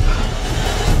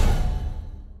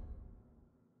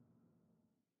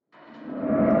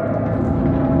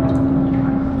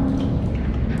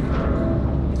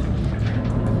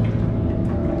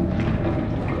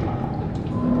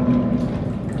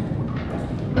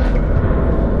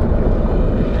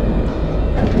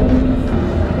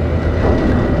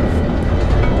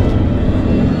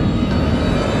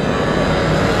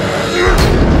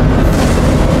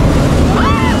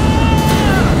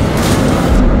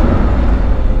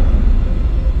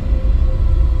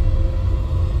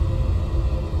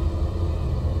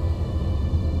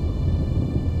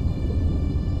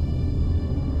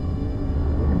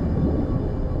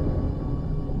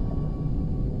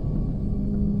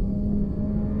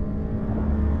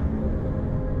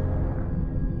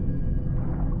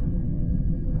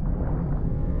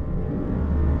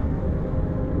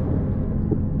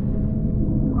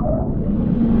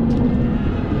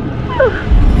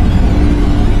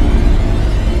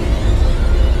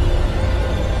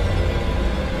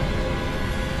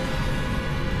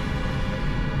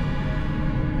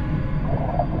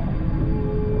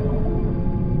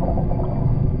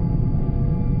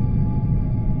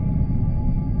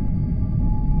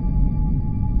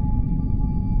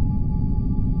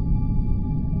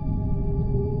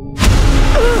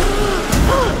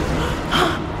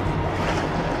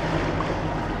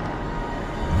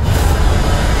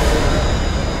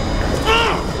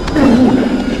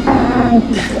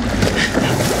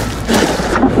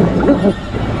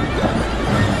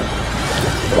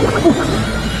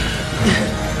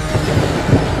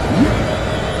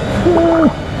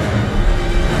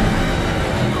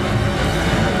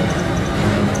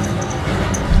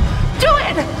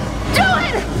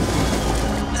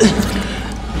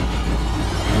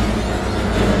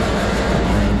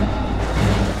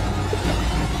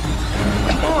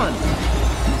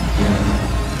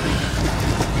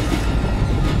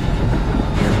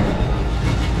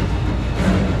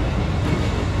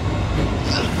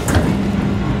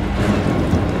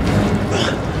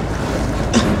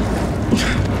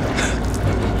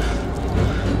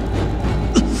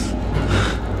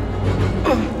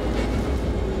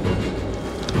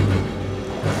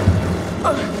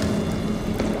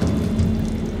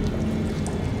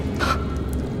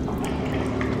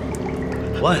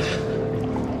 What?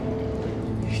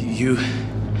 You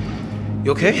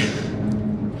okay?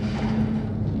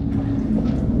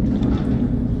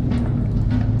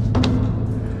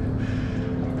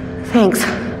 Thanks.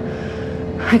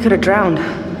 I could have drowned.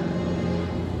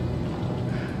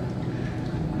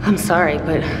 I'm sorry,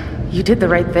 but you did the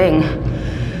right thing.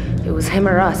 It was him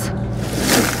or us.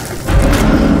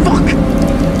 Fuck!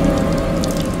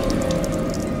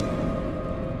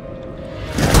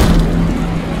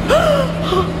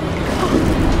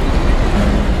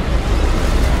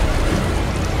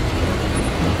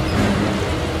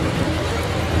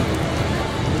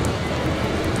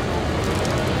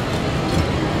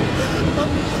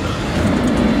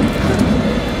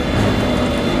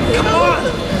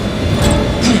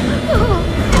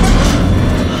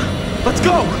 Let's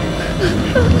go!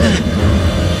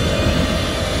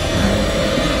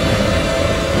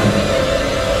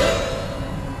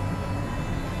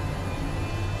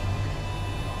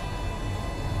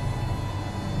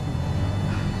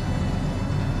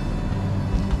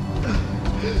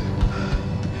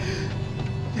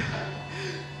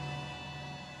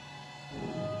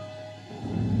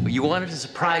 You wanted to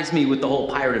surprise me with the whole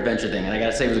pirate adventure thing, and I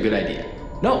gotta say it was a good idea.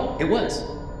 No, it was.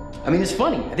 I mean, it's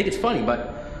funny. I think it's funny,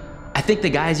 but I think the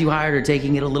guys you hired are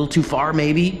taking it a little too far,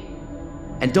 maybe.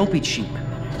 And don't be cheap.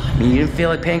 I mean, you didn't feel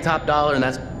like paying top dollar, and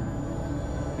that's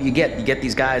what you get. You get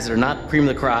these guys that are not cream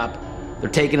of the crop. They're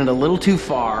taking it a little too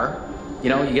far. You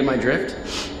know, you get my drift?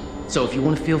 So if you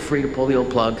want to feel free to pull the old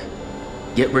plug,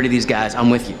 get rid of these guys, I'm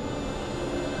with you.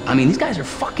 I mean, these guys are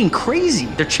fucking crazy.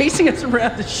 They're chasing us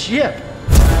around the ship.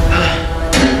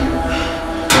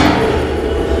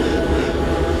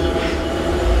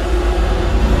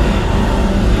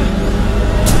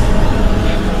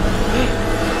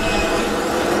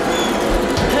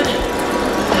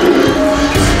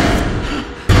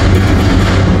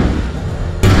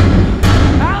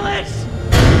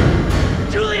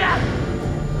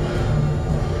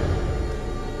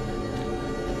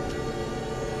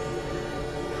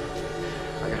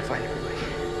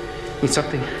 Need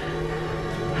something?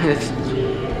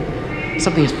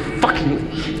 Something is fucking with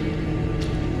me.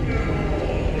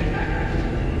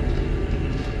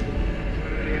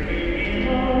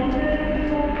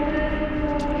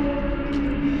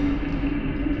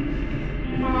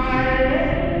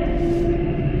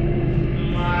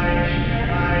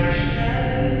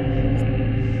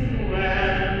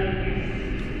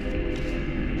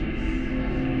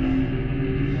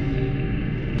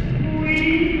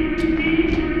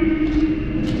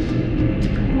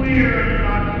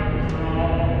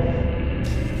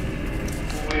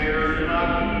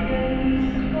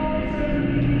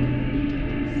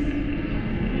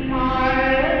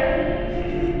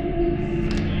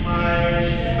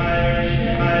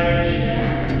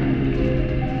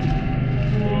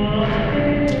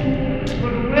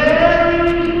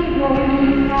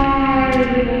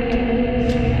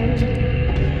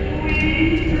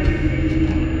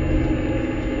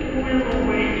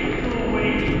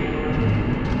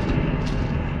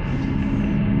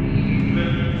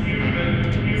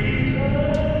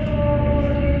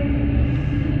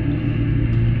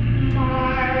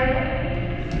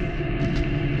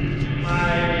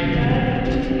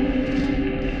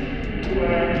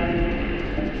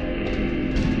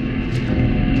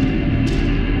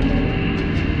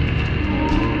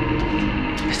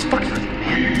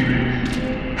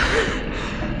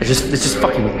 It's just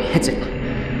fucking with me. It's it.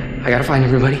 I gotta find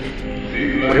everybody.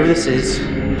 Whatever this is,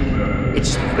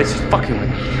 it's just fucking with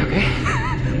me, okay?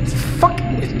 It's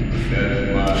fucking with me.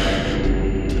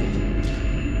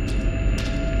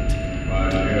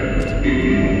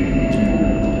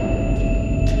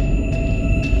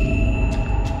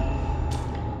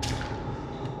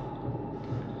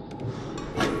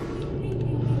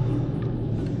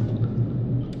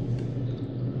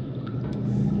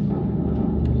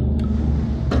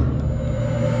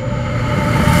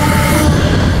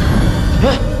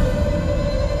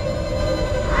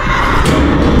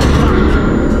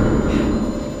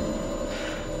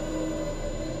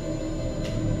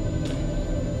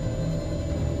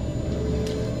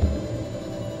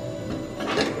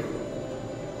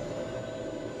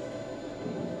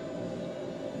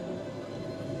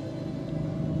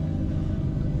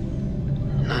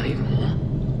 Not even one.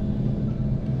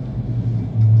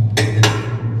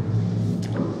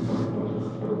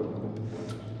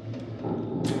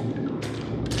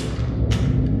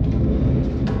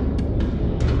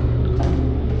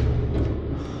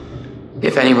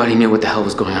 If anybody knew what the hell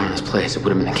was going on in this place, it would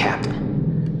have been the captain.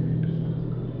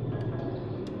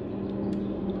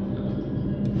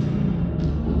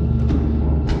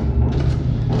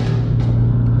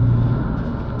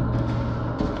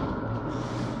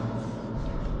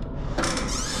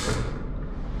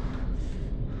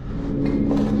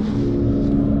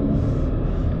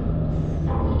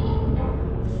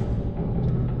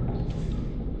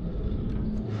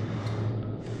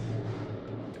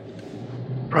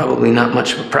 Probably not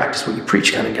much of a practice what you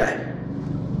preach kind of guy.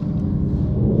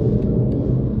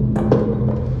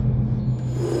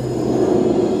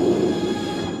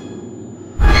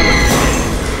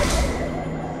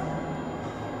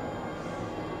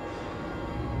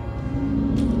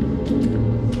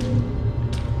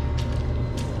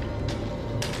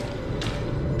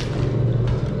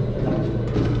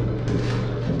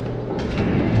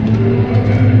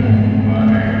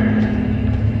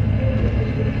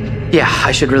 Yeah,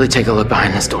 I should really take a look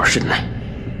behind this door, shouldn't I?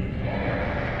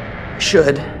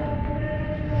 Should.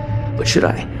 But should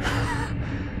I?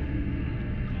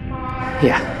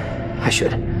 Yeah, I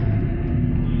should.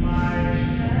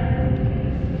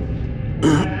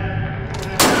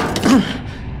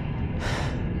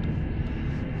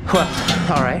 Well,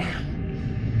 all right.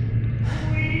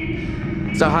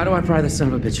 So how do I pry this son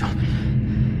of a bitch open?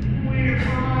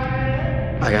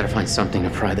 I gotta find something to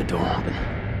pry the door open.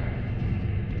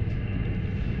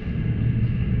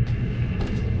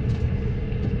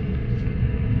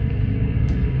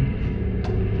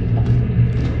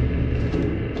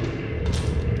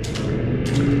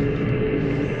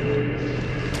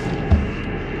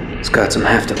 It's got some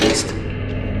heft at least.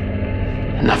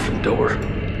 Enough for the door.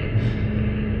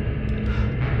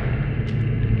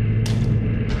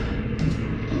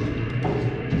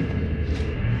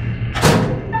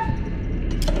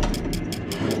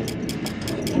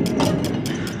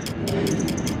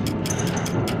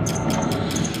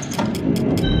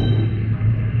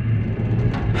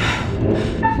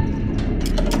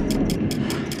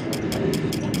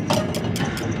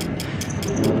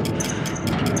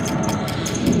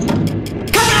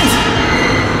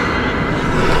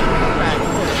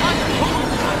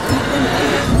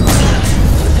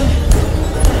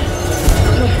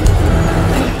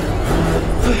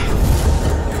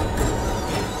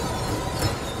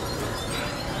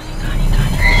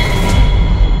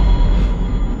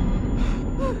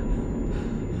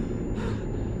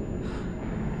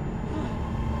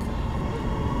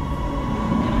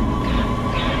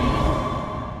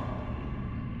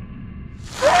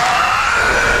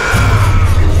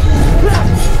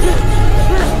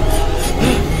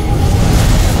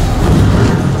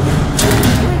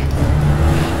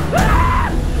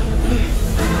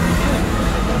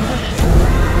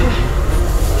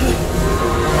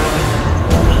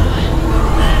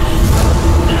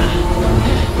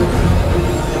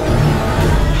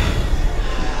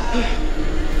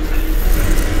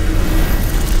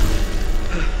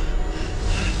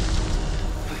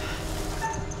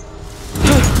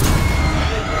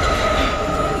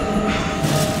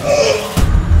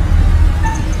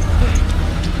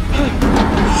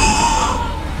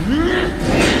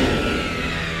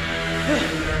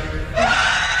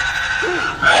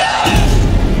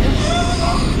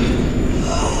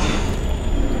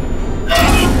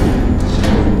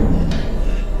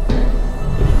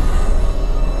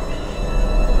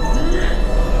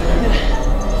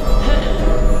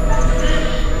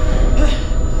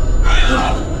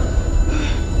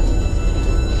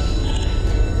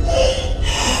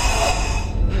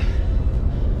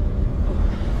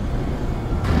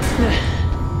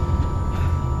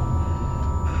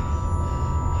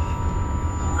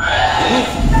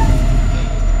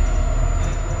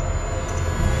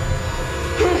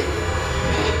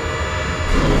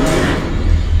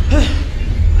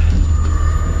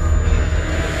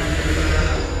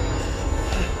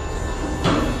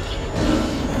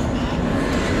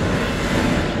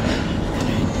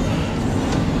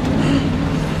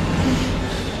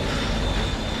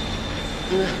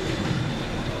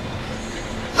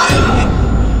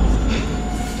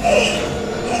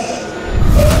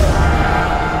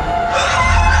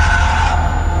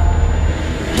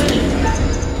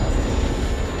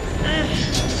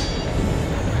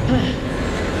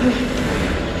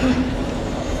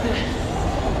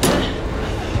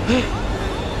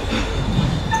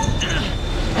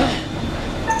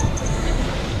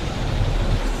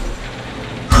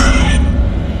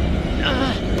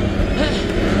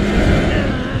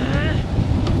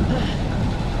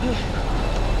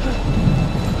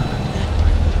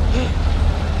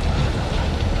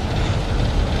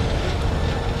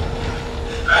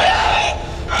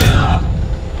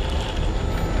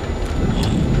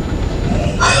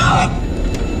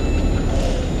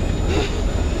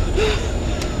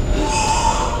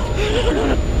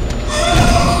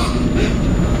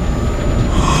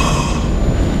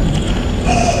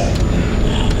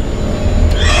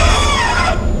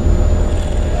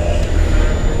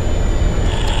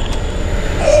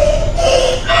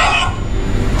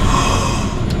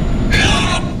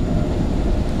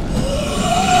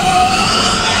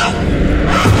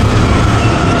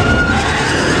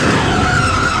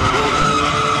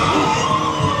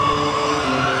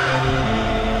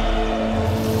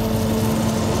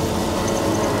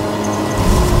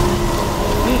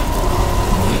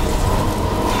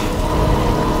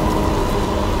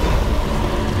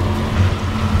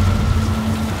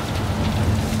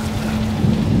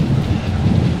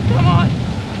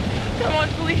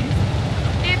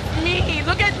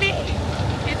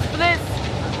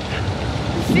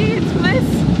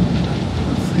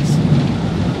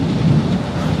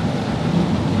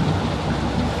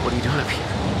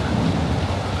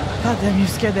 Damn, you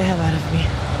scared the hell out of me.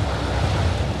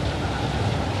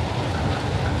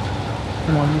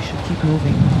 Come on, we should keep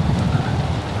moving.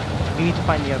 We need to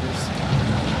find the others.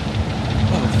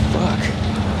 Oh, fuck.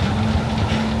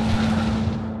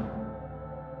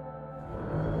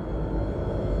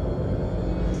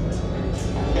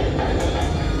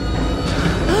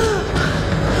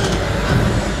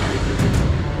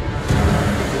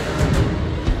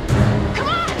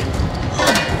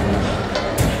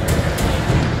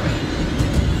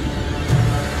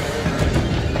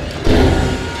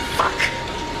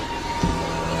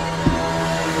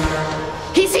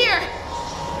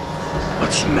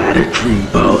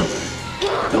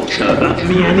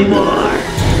 Me anymore.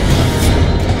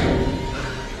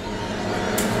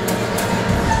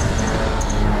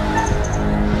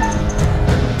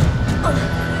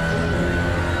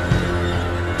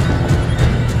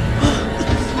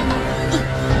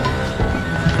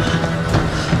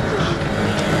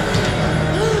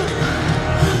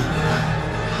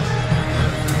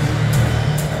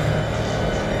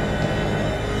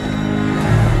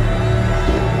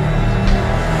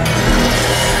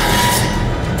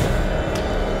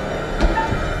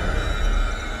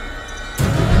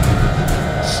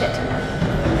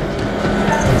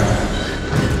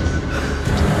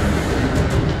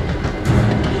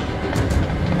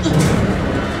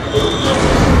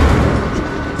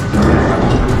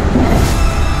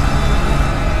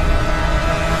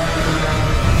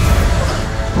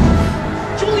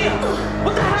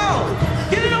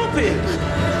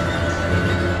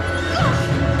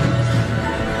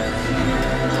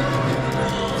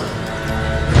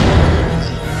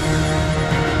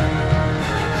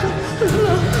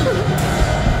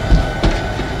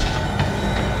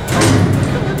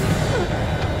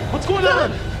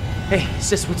 Hey,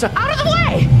 sis, what's up? Out of the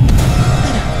way!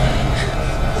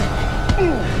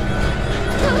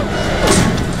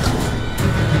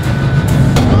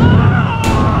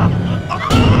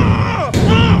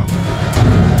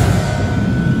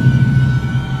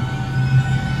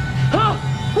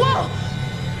 Whoa!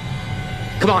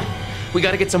 Come on, we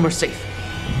gotta get somewhere safe.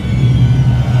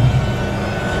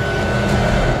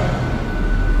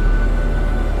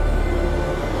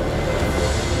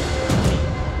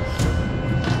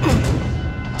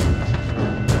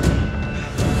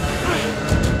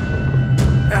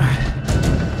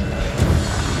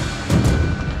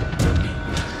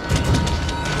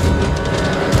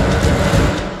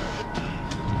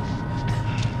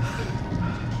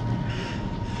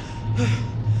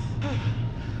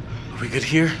 Are we good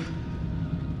here?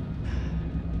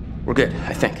 We're good,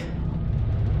 I think.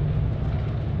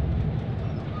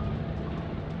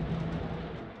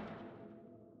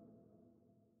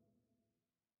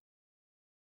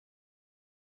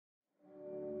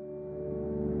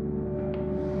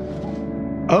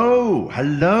 Oh,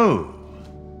 hello.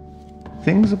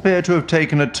 Things appear to have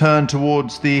taken a turn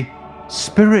towards the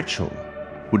spiritual,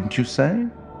 wouldn't you say?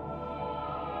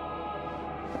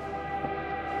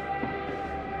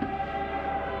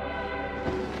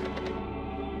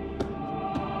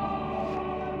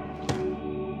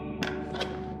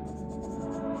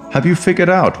 Have you figured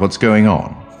out what's going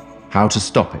on? How to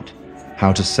stop it?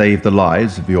 How to save the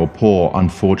lives of your poor,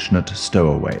 unfortunate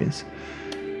stowaways?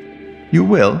 You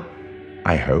will,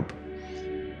 I hope.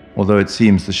 although it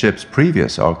seems the ship's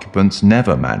previous occupants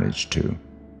never managed to.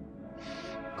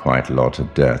 Quite a lot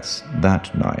of deaths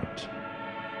that night.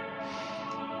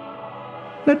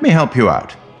 Let me help you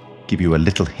out, give you a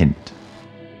little hint.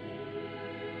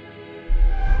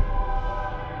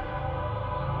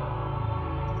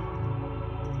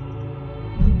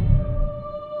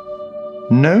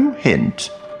 No hint?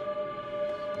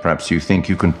 Perhaps you think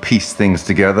you can piece things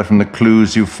together from the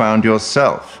clues you found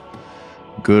yourself.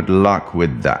 Good luck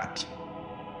with that.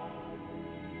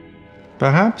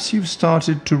 Perhaps you've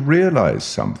started to realize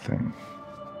something.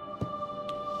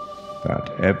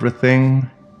 That everything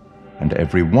and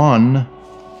everyone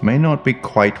may not be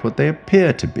quite what they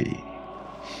appear to be.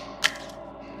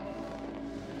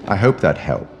 I hope that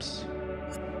helps.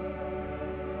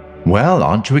 Well,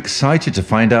 aren't you excited to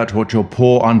find out what your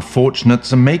poor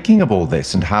unfortunates are making of all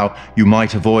this and how you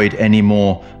might avoid any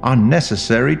more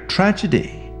unnecessary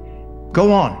tragedy?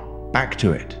 Go on, back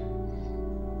to it.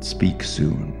 Speak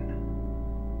soon.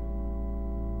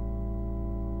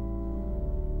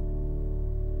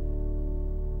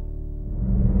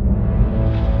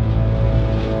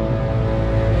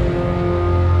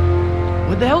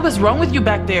 What the hell is wrong with you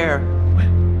back there?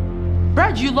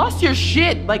 Brad, you lost your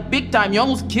shit, like big time. You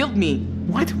almost killed me.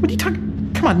 What? What are you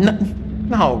talking? Come on,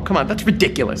 no, come on, that's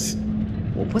ridiculous.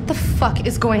 What the fuck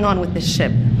is going on with this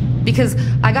ship? Because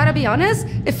I gotta be honest,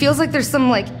 it feels like there's some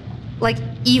like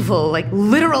evil, like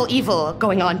literal evil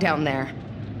going on down there.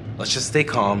 Let's just stay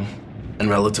calm and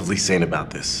relatively sane about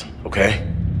this, okay?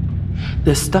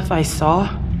 The stuff I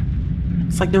saw,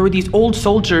 it's like there were these old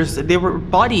soldiers. They were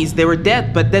bodies, they were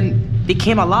dead, but then they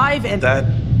came alive and... That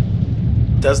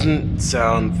doesn't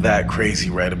sound that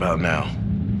crazy right about now.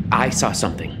 I saw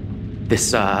something.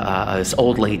 This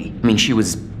old lady. I mean, she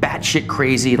was batshit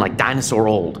crazy, like dinosaur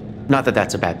old. Not that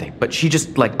that's a bad thing, but she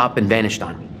just like up and vanished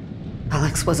on me.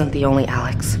 Alex wasn't the only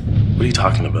Alex. What are you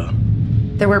talking about?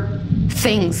 There were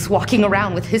things walking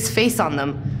around with his face on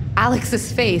them.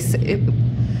 Alex's face. It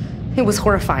was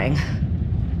horrifying.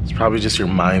 It's probably just your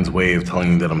mind's way of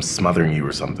telling you that I'm smothering you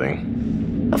or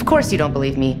something. Of course you don't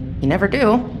believe me. You never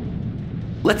do.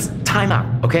 Let's time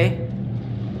out, okay?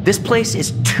 This place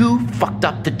is too fucked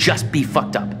up to just be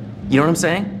fucked up. You know what I'm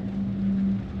saying?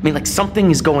 I mean, like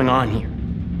something is going on here.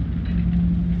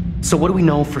 So what do we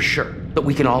know for sure that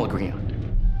we can all agree on?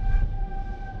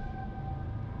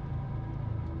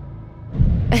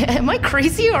 Am I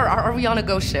crazy or are we on a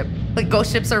ghost ship? Like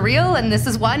ghost ships are real and this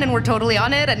is one and we're totally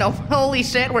on it and oh, holy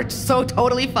shit, we're so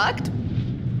totally fucked?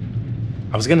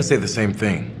 I was gonna say the same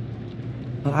thing.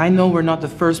 Well, I know we're not the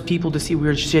first people to see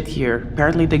weird shit here.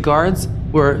 Apparently the guards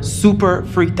were super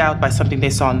freaked out by something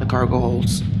they saw in the cargo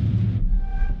holds.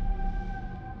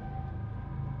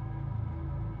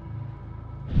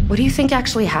 What do you think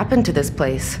actually happened to this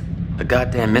place? A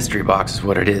goddamn mystery box is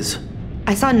what it is.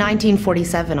 I saw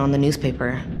 1947 on the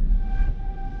newspaper.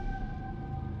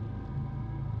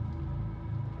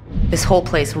 This whole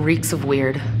place reeks of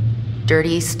weird.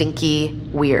 Dirty, stinky,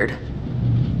 weird.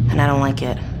 And I don't like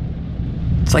it.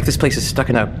 It's like this place is stuck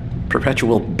in a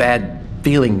perpetual bad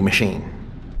feeling machine.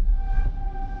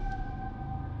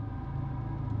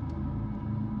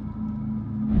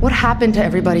 What happened to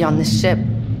everybody on this ship?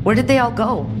 Where did they all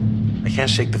go? I can't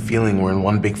shake the feeling we're in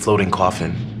one big floating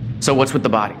coffin. So what's with the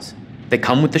bodies? They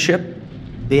come with the ship?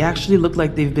 They actually look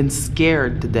like they've been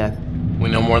scared to death. We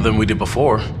know more than we did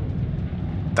before.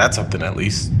 That's something at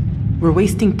least. We're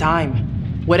wasting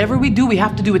time. Whatever we do, we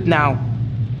have to do it now.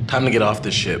 Time to get off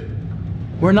this ship.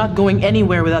 We're not going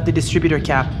anywhere without the distributor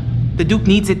cap. The Duke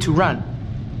needs it to run.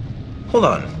 Hold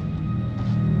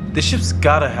on. This ship's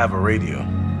gotta have a radio.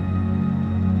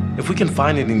 If we can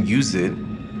find it and use it...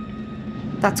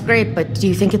 That's great, but do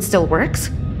you think it still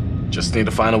works? Just need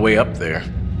to find a way up there.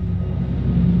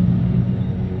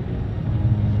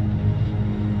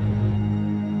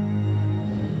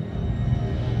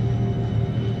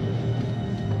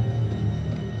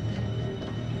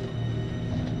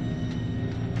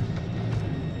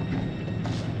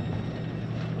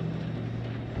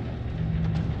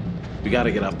 We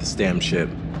gotta get off this damn ship.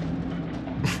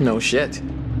 No shit.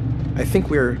 I think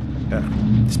we're,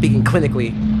 speaking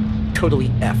clinically, totally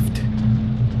effed.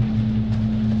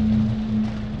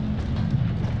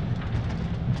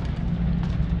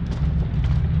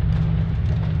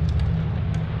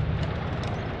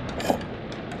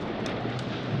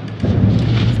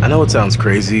 I know it sounds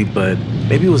crazy, but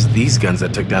maybe it was these guns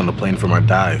that took down the plane from our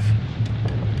dive.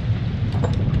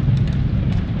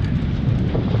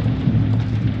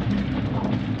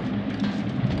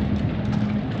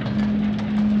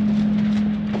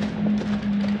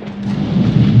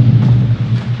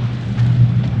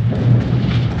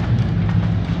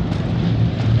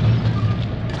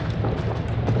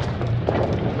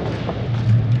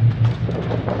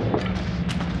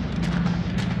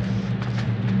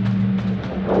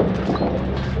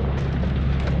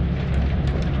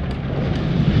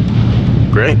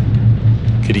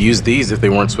 Could use these if they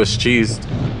weren't Swiss cheese.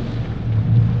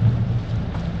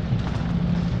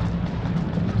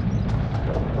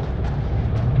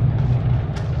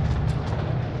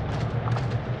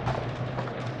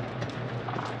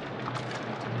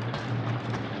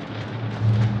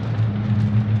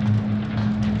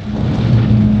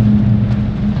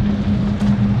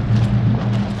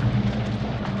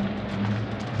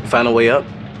 Find a way up?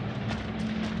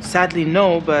 Sadly,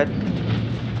 no, but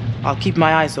I'll keep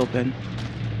my eyes open.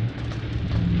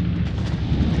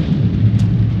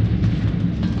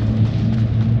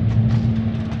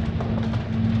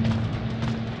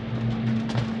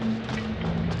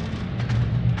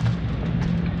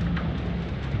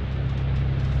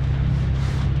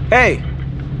 Hey,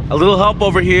 a little help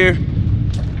over here.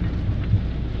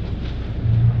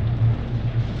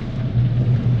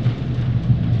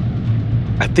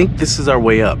 I think this is our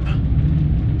way up.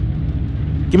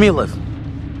 Give me a lift.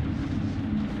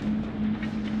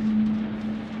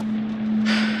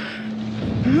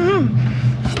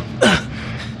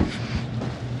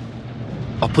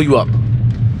 I'll pull you up.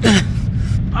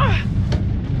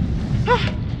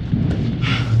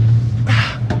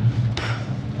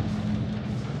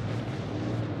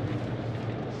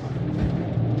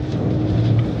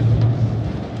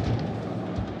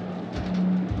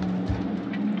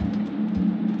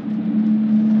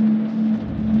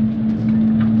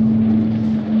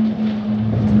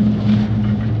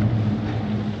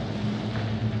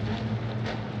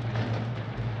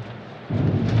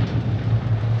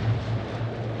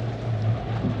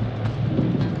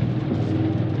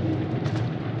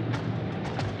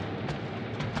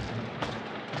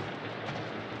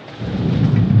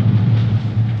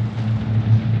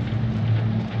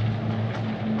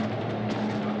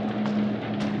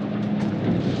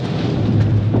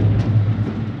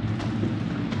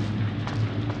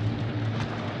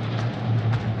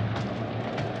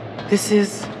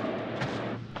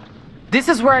 This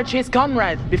is where I chased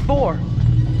Conrad before.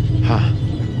 Huh.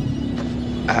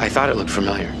 I thought it looked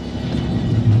familiar.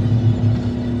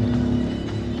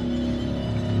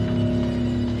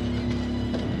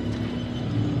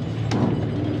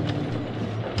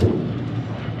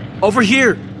 Over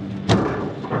here!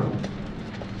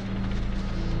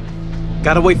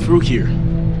 Got a way through here.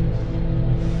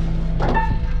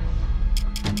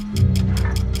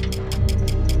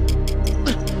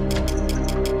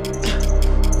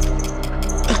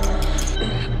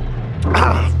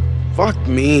 Fuck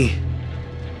me.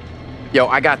 Yo,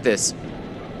 I got this.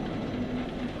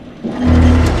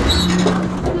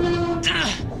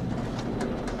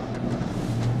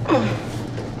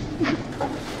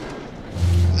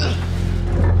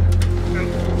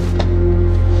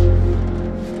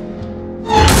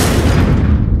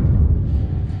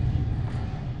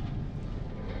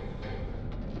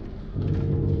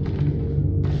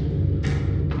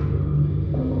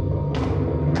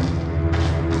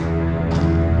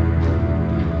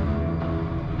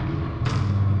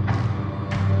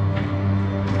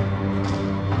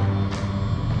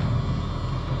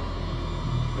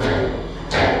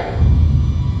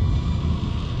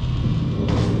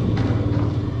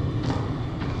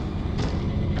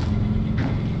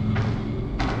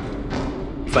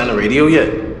 Find a radio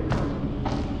yet?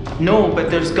 No,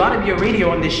 but there's gotta be a radio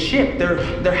on this ship.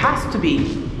 There has to be.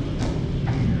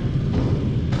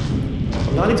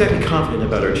 I'm not exactly confident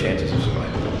about our chances of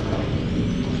survival.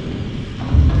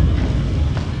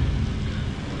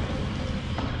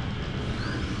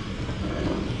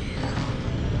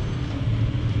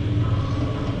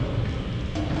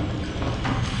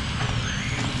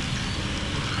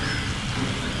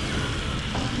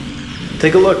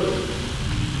 Take a look.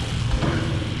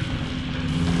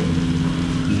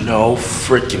 No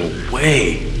freaking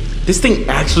way. This thing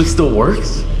actually still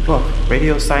works? Look,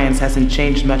 radio science hasn't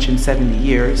changed much in 70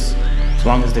 years, as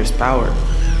long as there's power.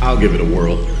 I'll give it a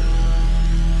whirl.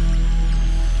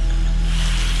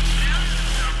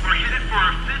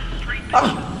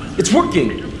 Ah, it's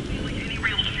working.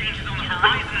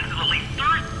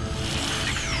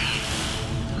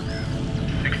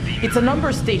 It's a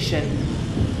number station.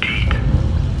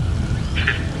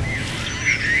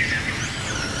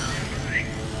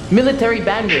 Military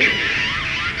bandit.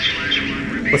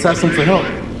 Let's ask them for help.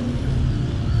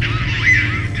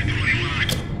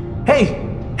 Hey!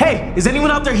 Hey! Is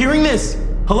anyone out there hearing this?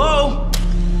 Hello?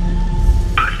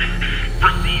 Received.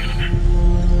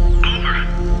 Over.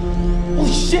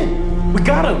 Holy shit! We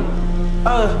got him!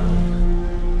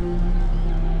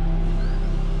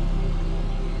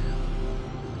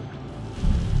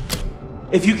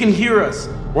 If you can hear us,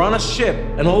 we're on a ship,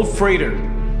 an old freighter.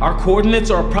 Our coordinates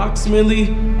are approximately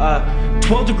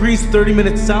 12 degrees 30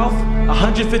 minutes south,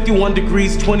 151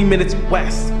 degrees, 20 minutes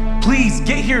west. Please,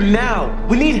 get here now.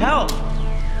 We need help.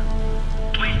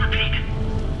 Please repeat.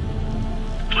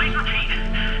 Please repeat.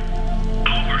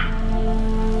 Over.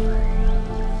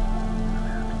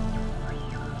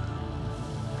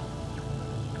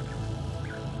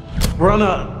 We're on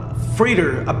a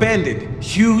freighter, abandoned,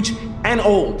 huge, and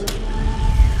old.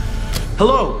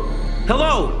 Hello?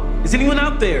 Hello? Is anyone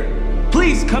out there?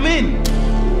 Please, come in.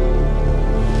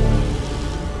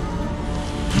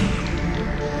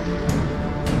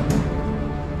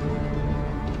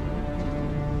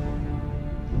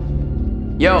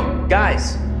 Yo,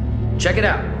 guys, check it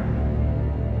out.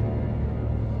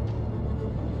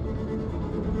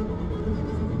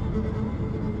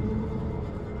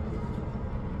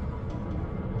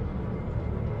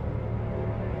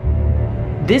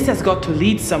 This has got to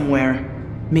lead somewhere.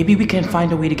 Maybe we can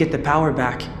find a way to get the power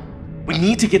back. We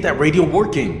need to get that radio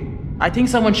working. I think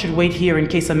someone should wait here in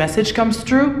case a message comes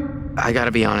through. I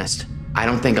gotta be honest. I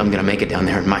don't think I'm gonna make it down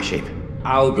there in my shape.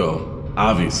 I'll go,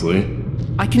 obviously.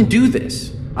 I can do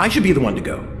this. I should be the one to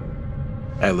go.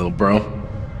 Hey, little bro.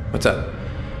 What's up?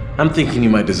 I'm thinking you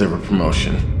might deserve a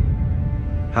promotion.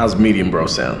 How's medium bro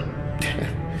sound?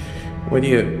 What are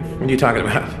you talking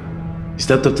about? You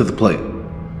stepped up to the plate.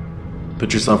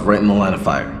 Put yourself right in the line of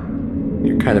fire.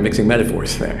 You're kind of mixing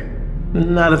metaphors there.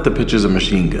 Not if the picture's a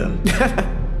machine gun.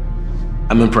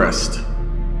 I'm impressed.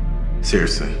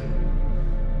 Seriously.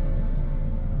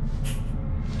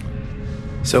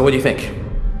 So what do you think?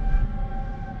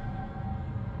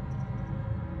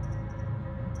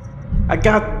 I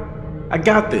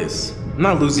got this. I'm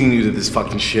not losing you to this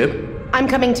fucking ship. I'm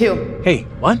coming too. Hey,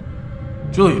 what?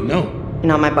 Julia, no. You're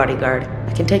not my bodyguard.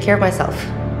 I can take care of myself.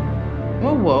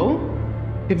 Whoa, whoa.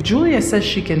 If Julia says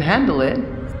she can handle it,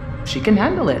 she can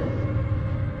handle it.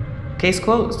 Case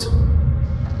closed.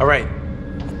 All right.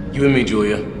 You and me,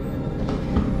 Julia.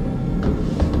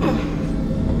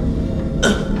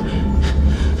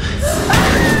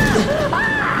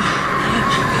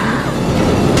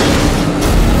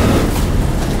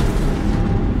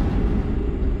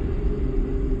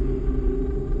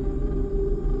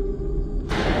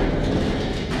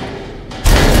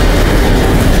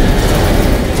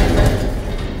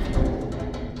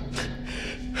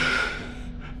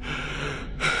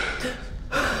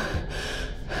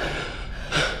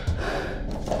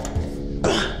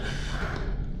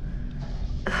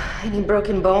 Any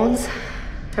broken bones?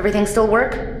 Everything still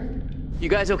work? You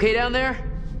guys okay down there?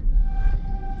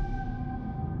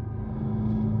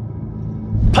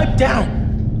 Pipe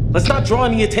down! Let's not draw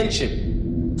any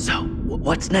attention. So,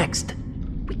 what's next?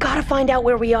 We gotta find out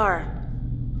where we are.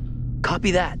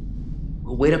 Copy that.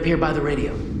 We'll wait up here by the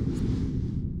radio.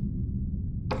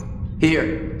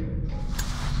 Here.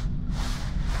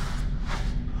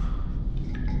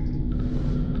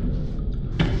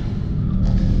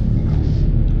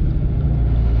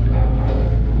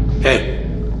 Hey.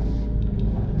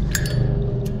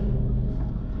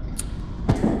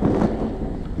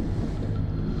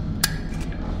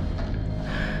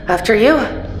 After you.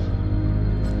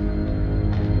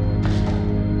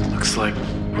 Looks like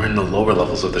we're in the lower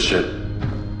levels of the ship.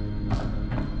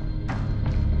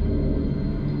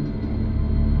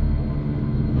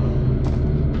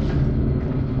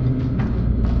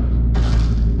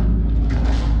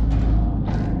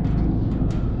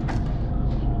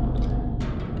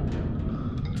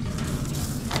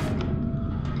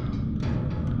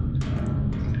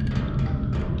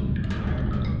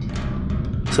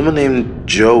 Someone named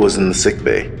Joe was in the sick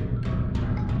bay.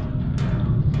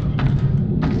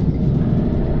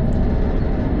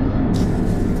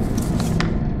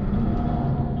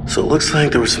 So it looks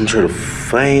like there was some sort of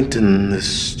fight and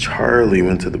this Charlie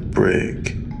went to the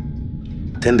brig.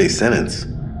 10-day sentence.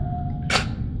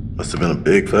 Must have been a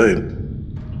big fight.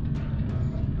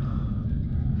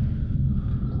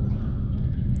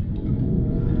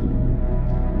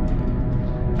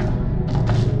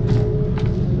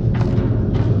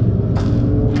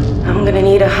 I'm gonna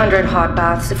need 100 hot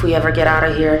baths if we ever get out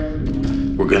of here.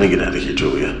 We're gonna get out of here,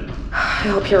 Julia. I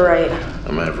hope you're right.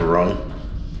 Am I ever wrong?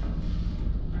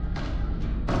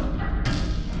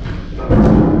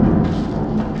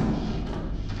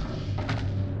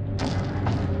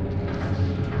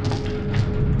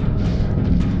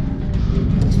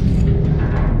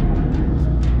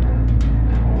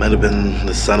 Might have been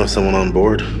the son of someone on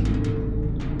board.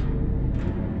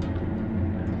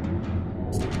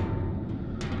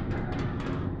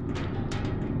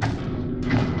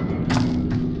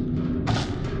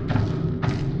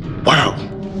 Wow.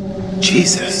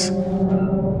 Jesus.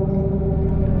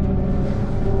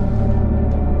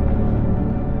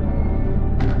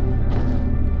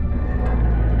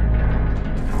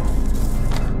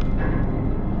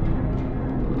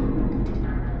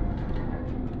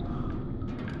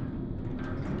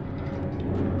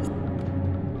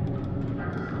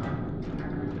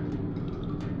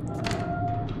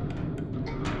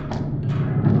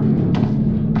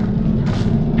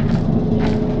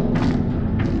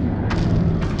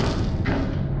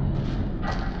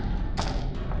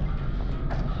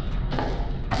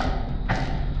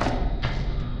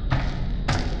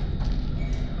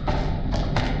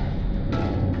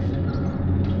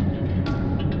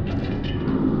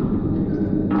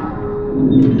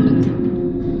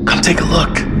 Come take a look.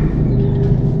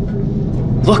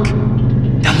 Look,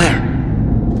 down there.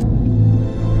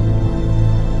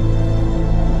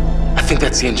 I think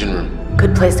that's the engine room.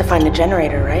 Good place to find a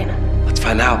generator, right? Let's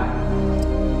find out.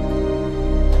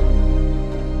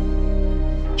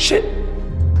 Shit.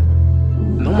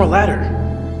 No more ladder.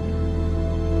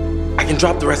 I can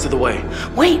drop the rest of the way.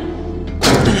 Wait!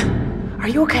 Are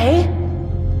you okay?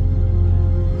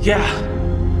 Yeah,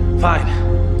 fine.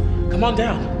 Come on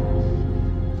down.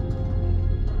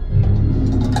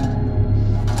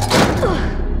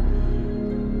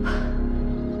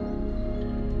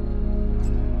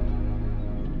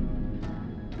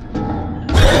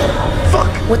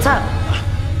 Fuck! What's up?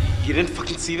 You didn't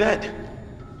fucking see that?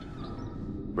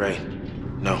 Right.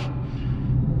 No.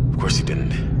 Of course you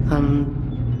didn't.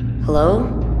 Hello?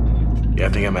 Yeah, I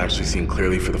think I'm actually seeing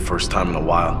clearly for the first time in a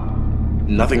while.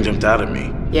 Nothing jumped out at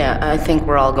me. Yeah, I think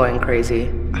we're all going crazy.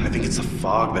 And I think it's the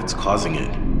fog that's causing it.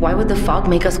 Why would the fog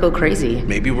make us go crazy?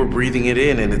 Maybe we're breathing it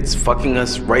in and it's fucking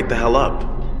us right the hell up.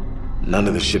 None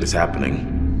of this shit is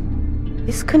happening.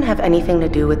 This couldn't have anything to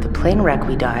do with the plane wreck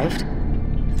we dived.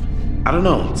 I don't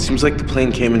know. It seems like the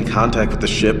plane came in contact with the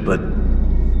ship, but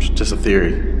it's just a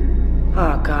theory.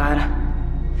 Oh, God.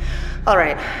 All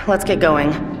right, let's get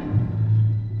going.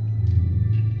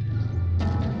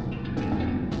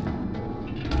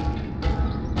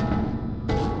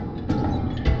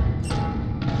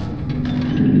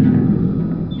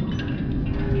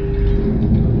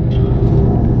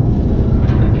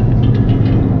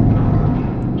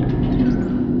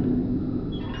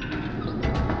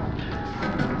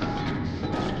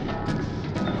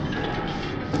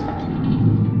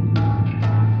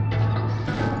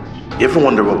 You ever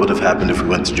wonder what would have happened if we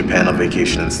went to Japan on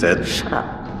vacation instead? Shut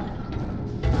up.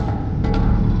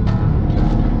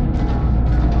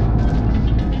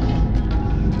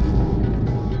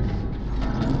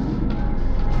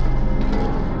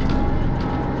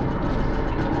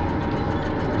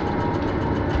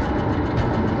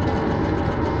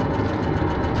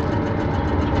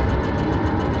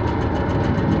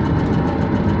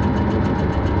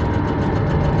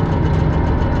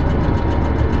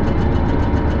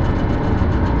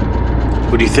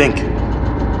 What do you think?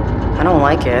 I don't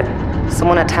like it.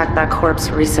 Someone attacked that corpse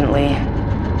recently.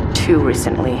 Too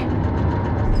recently.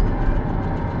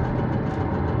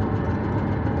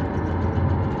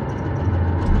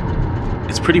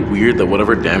 It's pretty weird that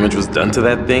whatever damage was done to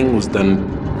that thing was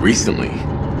done recently.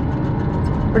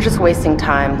 We're just wasting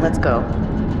time. Let's go.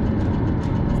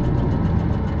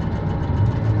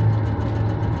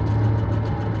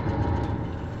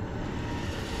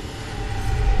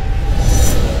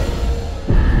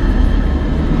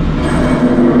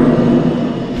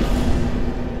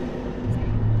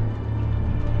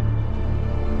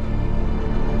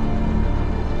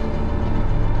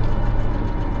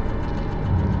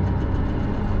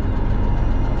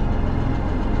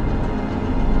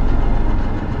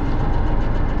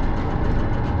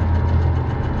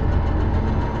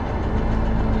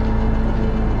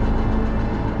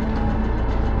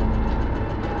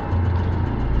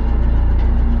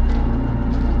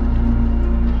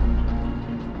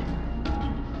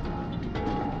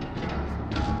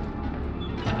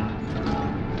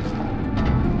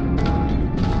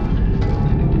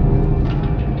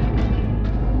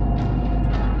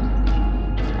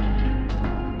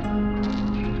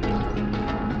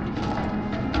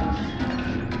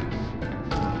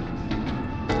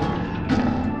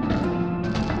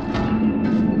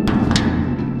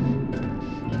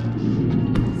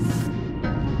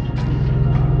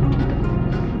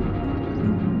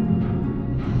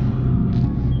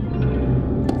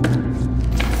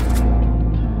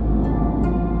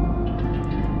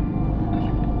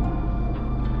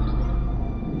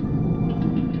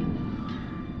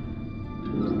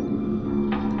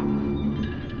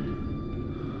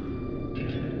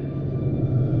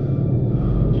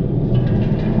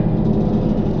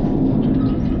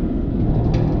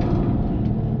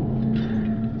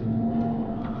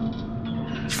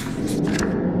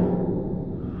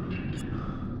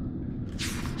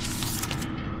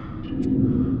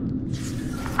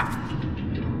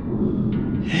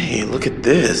 Hey, look at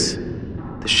this.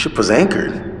 The ship was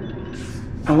anchored.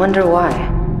 I wonder why.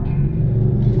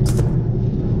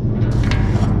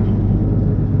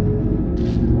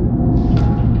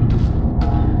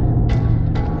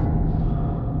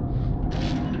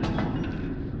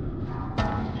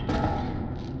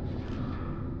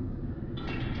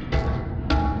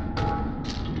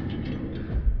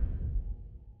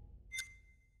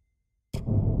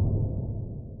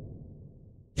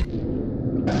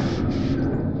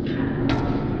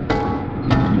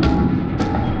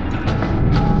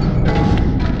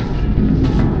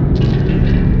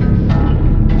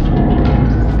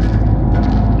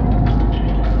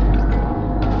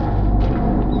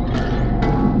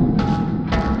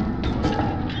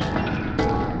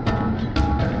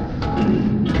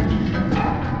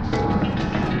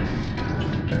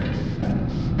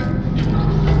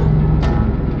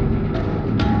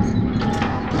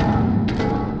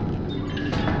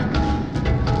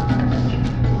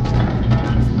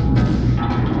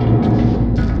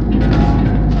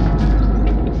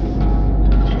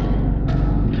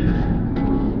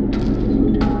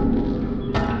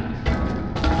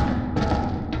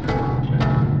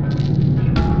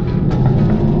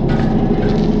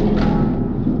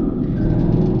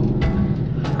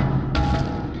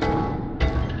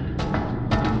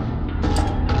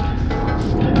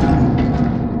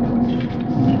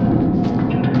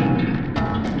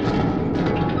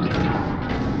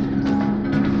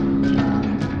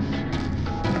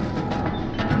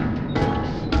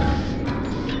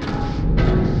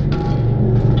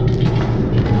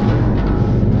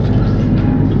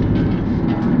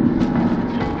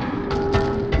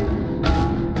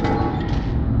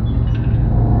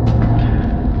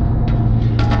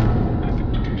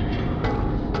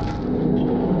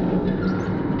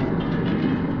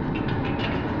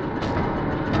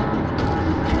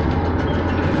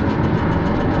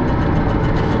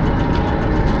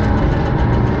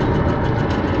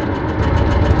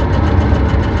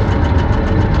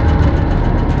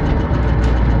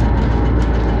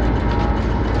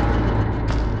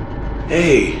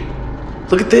 Hey,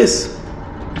 look at this.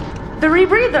 The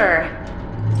rebreather.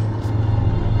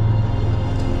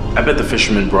 I bet the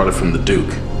fisherman brought it from the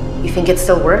Duke. You think it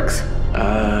still works?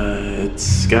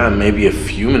 It's got maybe a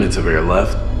few minutes of air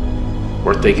left.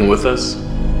 Worth taking with us?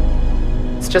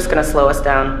 It's just gonna slow us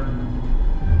down.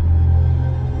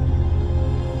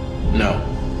 No.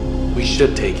 We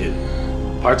should take it.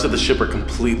 Parts of the ship are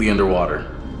completely underwater.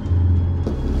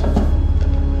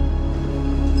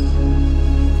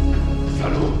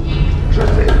 Salaud! Je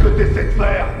sais ce que t'essaies de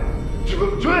faire! Tu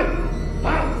veux me tuer?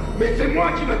 Hein? Mais c'est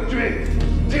moi qui vais te tuer!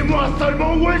 Dis-moi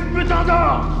seulement où est ce putain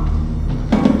d'or!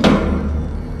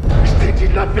 Je t'ai dit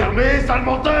de la fermer, sale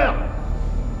menteur!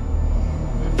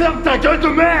 Ferme ta gueule de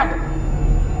merde!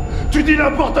 Tu dis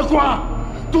n'importe quoi!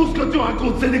 Tout ce que tu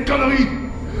racontes, c'est des conneries!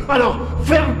 Alors,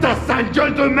 ferme ta sale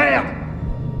gueule de merde!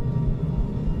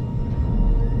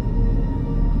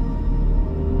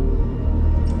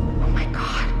 Oh my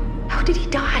god. How did he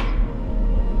die?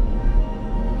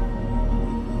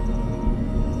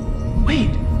 Wait.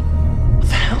 What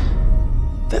the hell?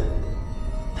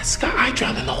 That's the guy I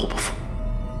drowned in the hole before.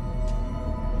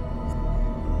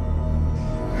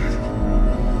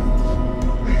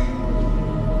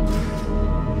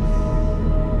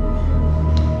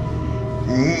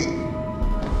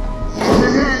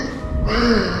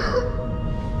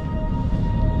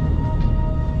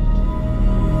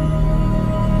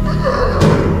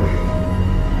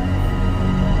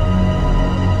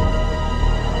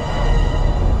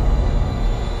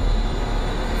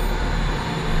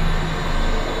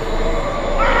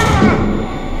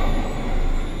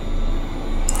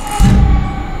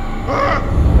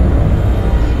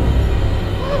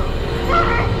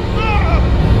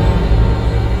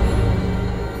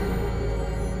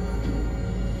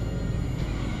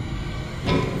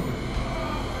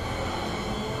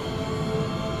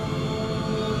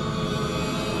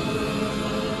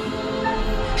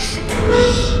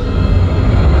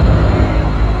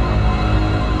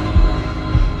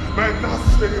 Maintenant,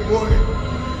 c'est moi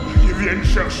qui viennent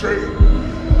chercher.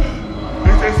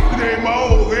 Les esprits des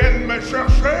morts viennent me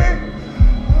chercher.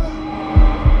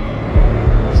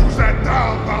 Je vous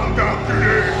attends, bande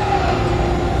d'enculés.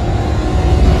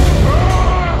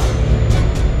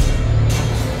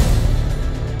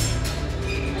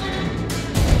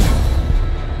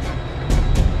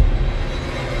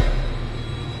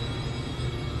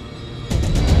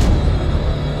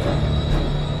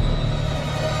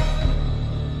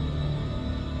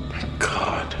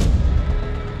 God.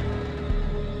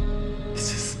 This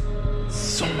is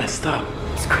so messed up.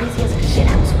 It's crazy as a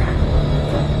shithouse rat.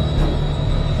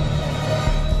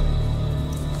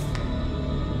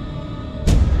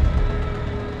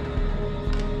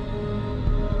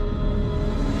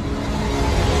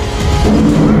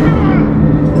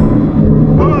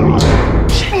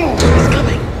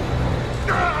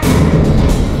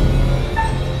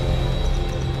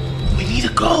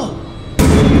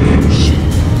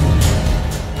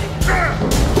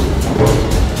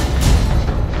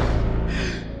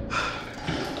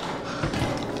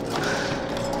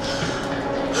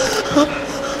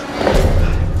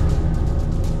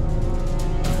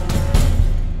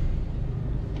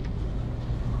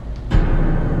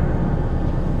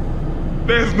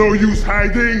 There's no use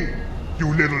hiding,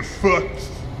 you little fucks.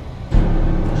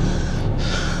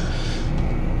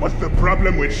 What's the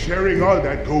problem with sharing all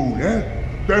that gold, eh?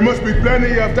 There must be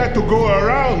plenty of that to go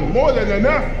around, more than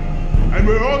enough. And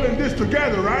we're all in this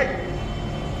together, right?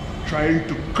 Trying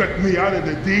to cut me out of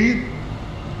the deal?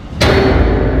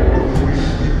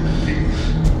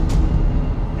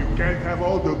 You can't have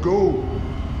all the gold.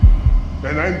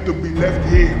 Then I'm to be left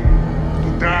here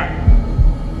to die.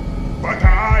 But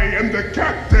I am the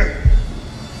captain.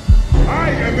 I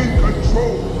am in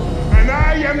control. And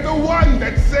I am the one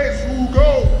that says who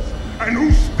goes and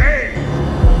who stays.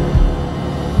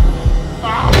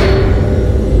 Ah.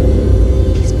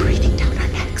 He's breathing down our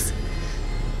necks.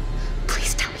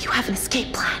 Please tell me you have an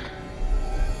escape plan.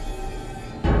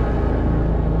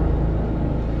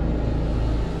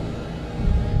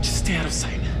 Just stay out of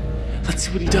sight. Let's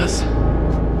see what he does.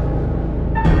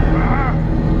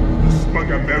 The smug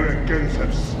Americans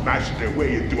have smashed their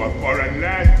way into a foreign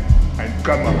land and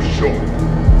come up short.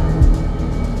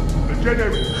 The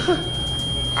generator.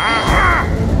 Aha!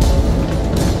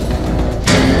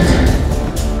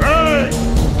 Hey!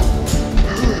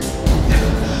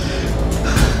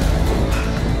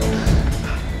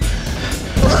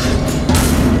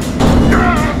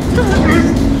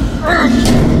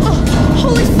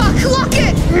 Holy fuck, lock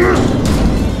it!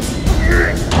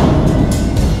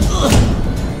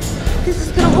 Is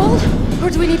this gonna hold? Or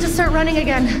do we need to start running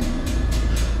again?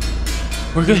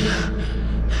 We're good.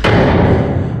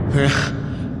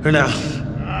 Here now.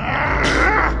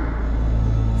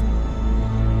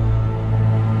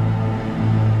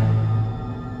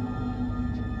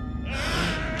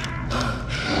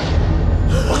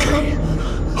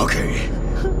 Okay.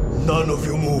 None of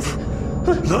you move.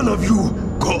 None of you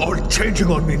go all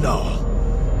changing on me now.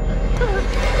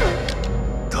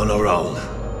 Turn around.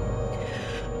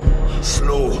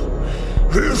 Slow.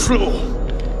 Real slow.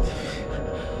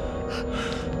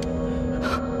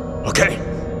 Okay.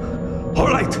 All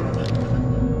right.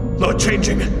 Not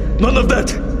changing. None of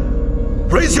that.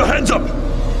 Raise your hands up.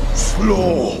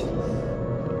 Slow.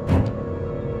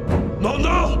 No.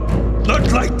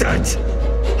 Not like that.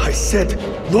 I said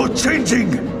no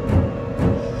changing.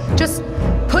 Just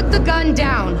put the gun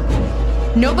down.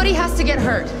 Nobody has to get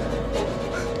hurt.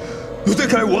 You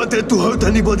think I wanted to hurt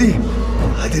anybody?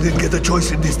 I didn't get a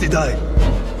choice in this, did I?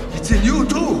 It's in you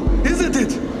too, isn't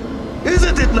it?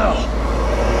 Isn't it now?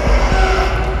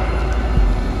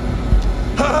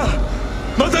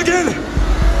 Not again!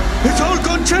 It's all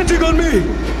gone changing on me!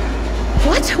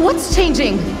 What? What's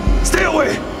changing? Stay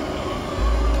away!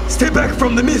 Stay back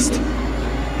from the mist!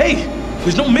 Hey,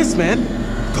 there's no mist, man.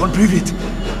 Don't breathe it.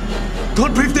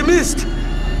 Don't breathe the mist!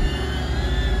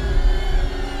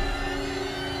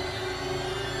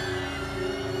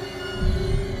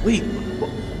 Wait,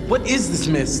 what is this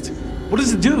mist? What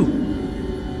does it do?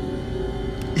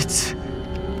 It's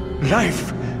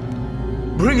life.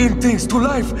 Bringing things to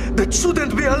life that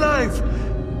shouldn't be alive.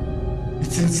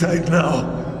 It's inside now.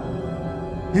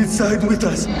 Inside with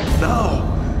us now.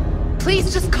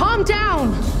 Please just calm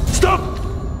down. Stop!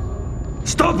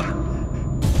 Stop!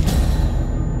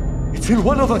 It's in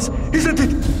one of us, isn't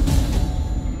it?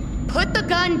 Put the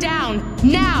gun down,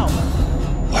 now!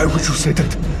 Why would you say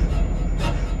that?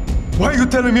 Why are you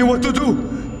telling me what to do?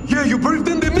 Yeah, you breathed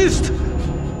in the mist!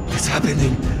 It's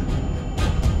happening.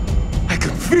 I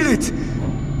can feel it!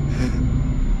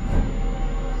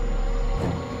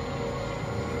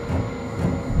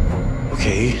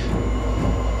 Okay.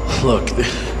 Look,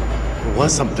 there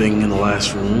was something in the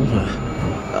last room.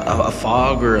 A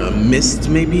fog or a mist,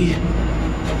 maybe?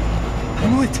 I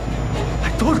knew it! I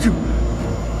told you!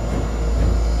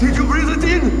 Did you breathe it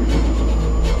in?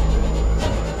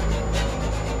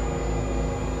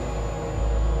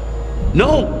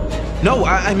 No,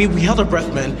 I mean, we held our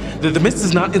breath, man. The mist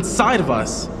is not inside of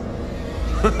us.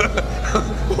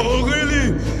 Oh,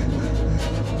 really?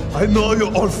 I know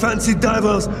you're all fancy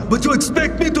divers, but you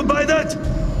expect me to buy that?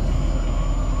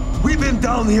 We've been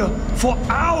down here for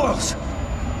hours.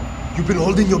 You've been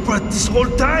holding your breath this whole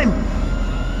time.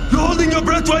 You're holding your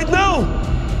breath right now.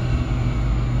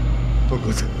 Oh,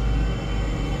 good.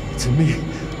 It's in me.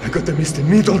 I got the mist in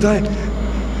me, don't I?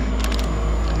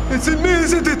 It's in me,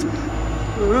 isn't it?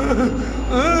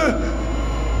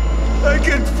 I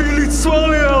can feel it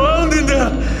swirling around in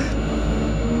there.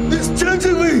 It's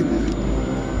changing me.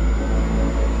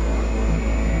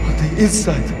 On the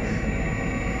inside.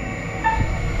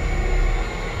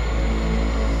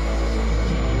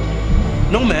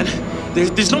 No, man.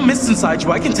 There's no mist inside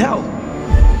you, I can tell.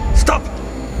 Stop!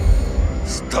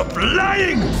 Stop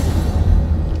lying!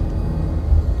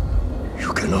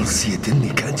 You can all see it in me,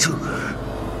 can't you?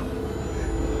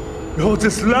 You're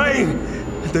just lying!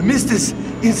 The mist is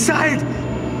inside!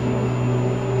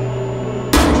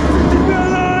 Keep me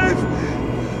alive!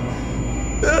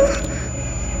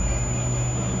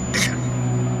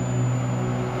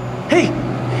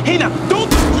 Hey now,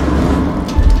 don't!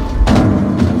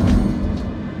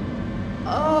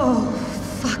 Oh,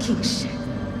 fucking shit.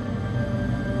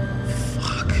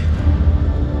 Fuck.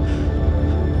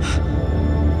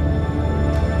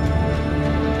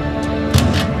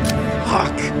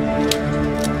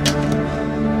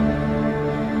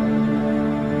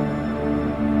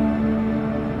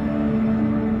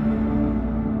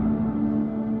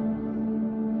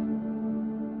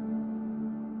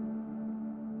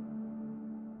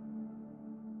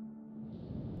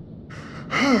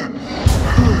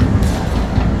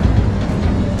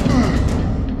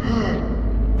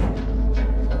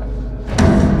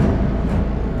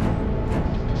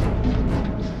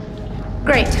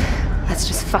 Great. That's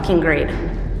just fucking great.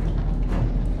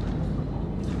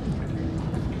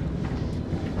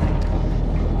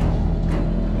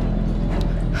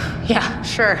 Yeah,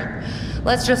 sure.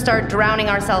 Let's just start drowning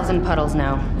ourselves in puddles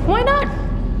now. Why not?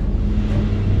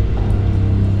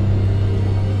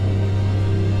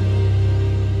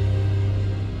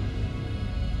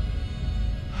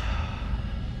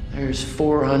 There's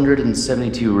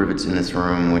 472 rivets in this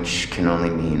room, which can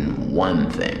only mean one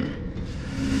thing.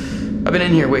 I've been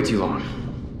in here way too long.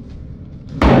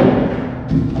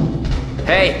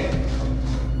 Hey!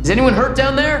 Is anyone hurt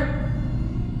down there?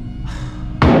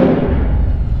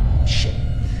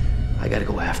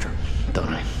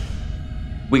 don't I?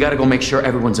 We gotta go make sure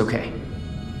everyone's okay.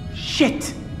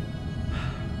 Shit!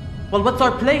 Well, what's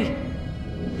our play?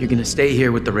 You're gonna stay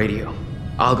here with the radio.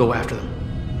 I'll go after them.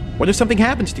 What if something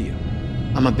happens to you?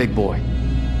 I'm a big boy.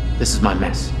 This is my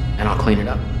mess, and I'll clean it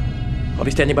up. I'll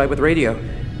be standing by with radio.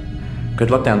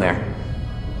 Good luck down there.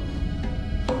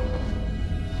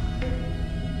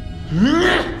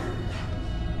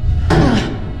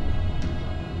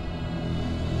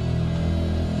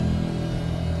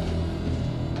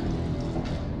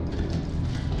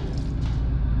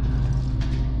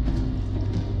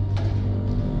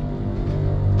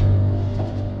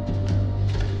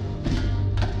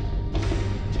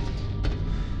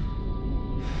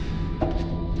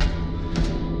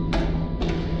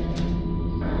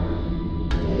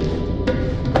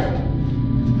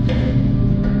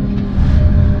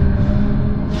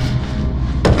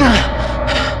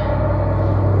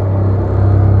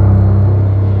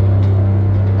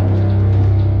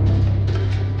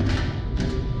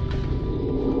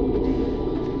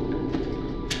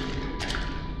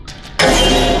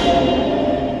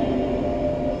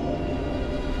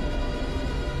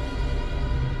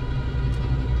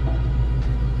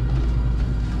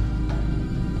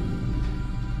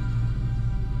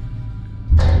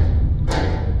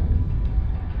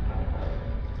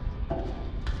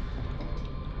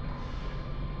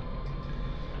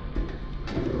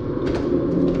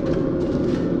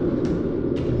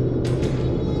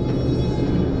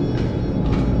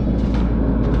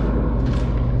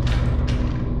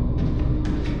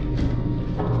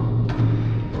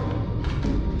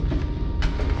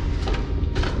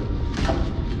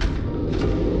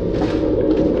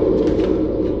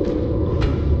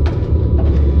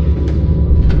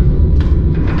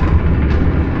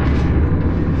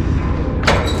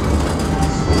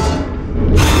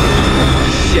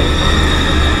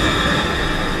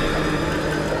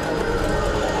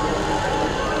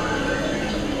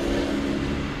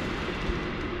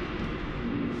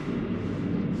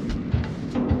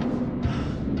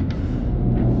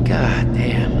 God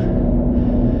damn.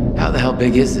 How the hell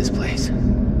big is this place?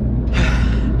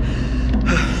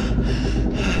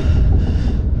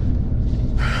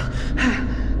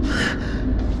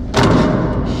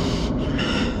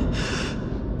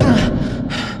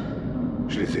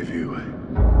 Je les ai vus, ouais.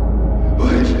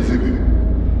 Ouais, je les ai vus.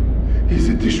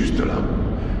 Ils étaient juste là.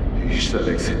 Et je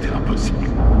savais que c'était impossible.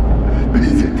 Mais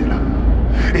ils étaient là.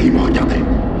 Et ils me regardaient.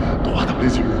 Droit dans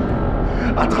les yeux.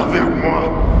 À travers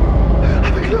moi.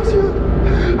 Avec leurs yeux.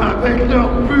 Avec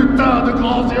leurs putains de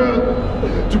grands yeux.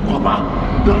 Tu me crois pas?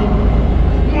 Non.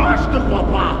 Moi, je te crois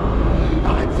pas.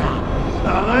 Arrête ça.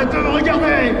 Arrête de me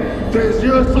regarder. Tes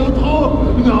yeux sont trop...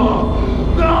 Non.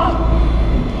 Non.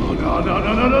 Non, non,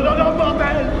 non, non, non, non, non,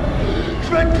 bordel! Je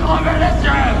vais te crever les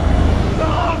yeux!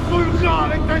 Ah, fous le camp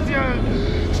avec tes yeux!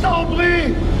 Je t'en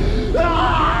prie!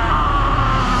 Ah!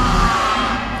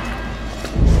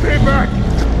 Stay back!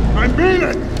 I mean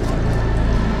it!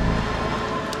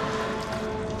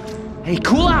 Hey,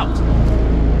 cool out!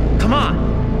 Come on!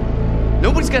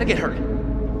 Nobody's gotta get hurt.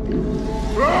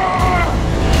 Ah!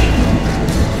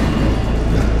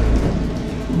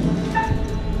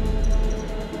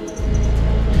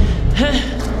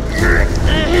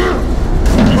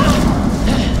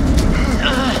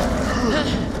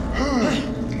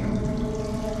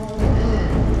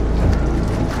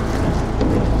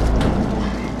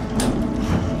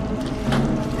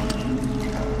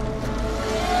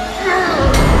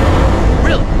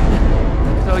 Really?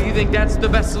 So you think that's the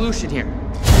best solution here?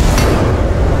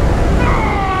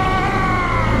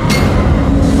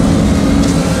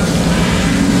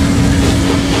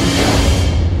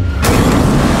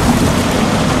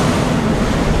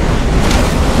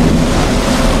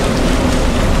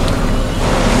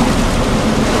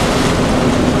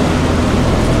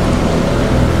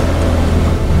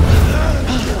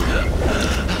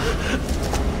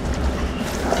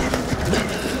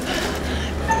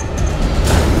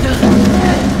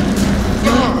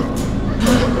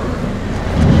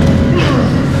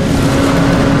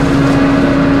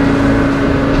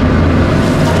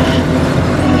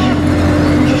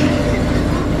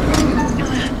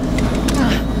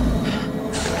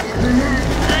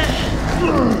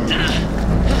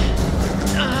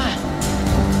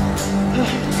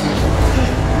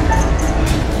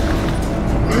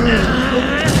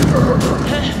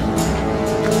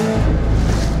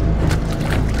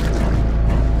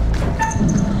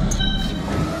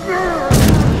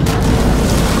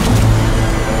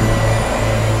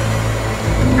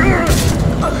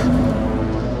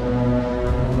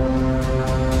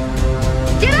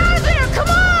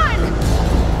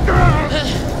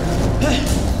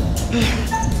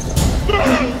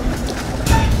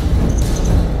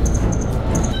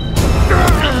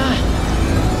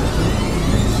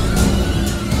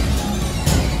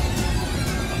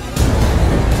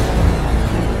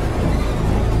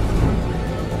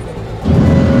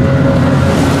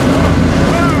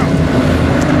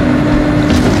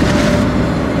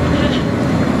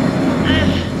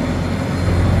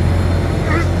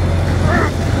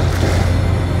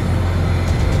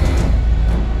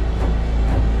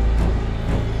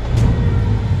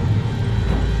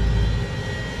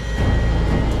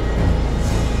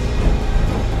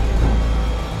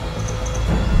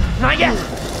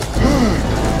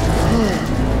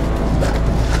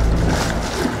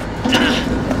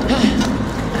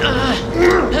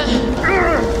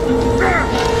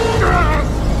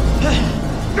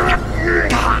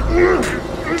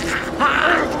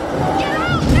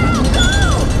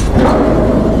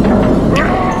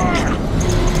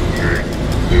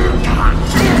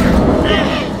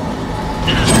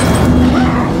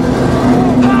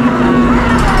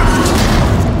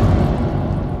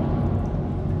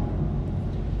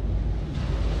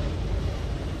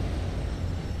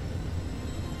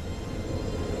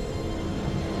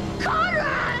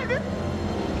 conrad?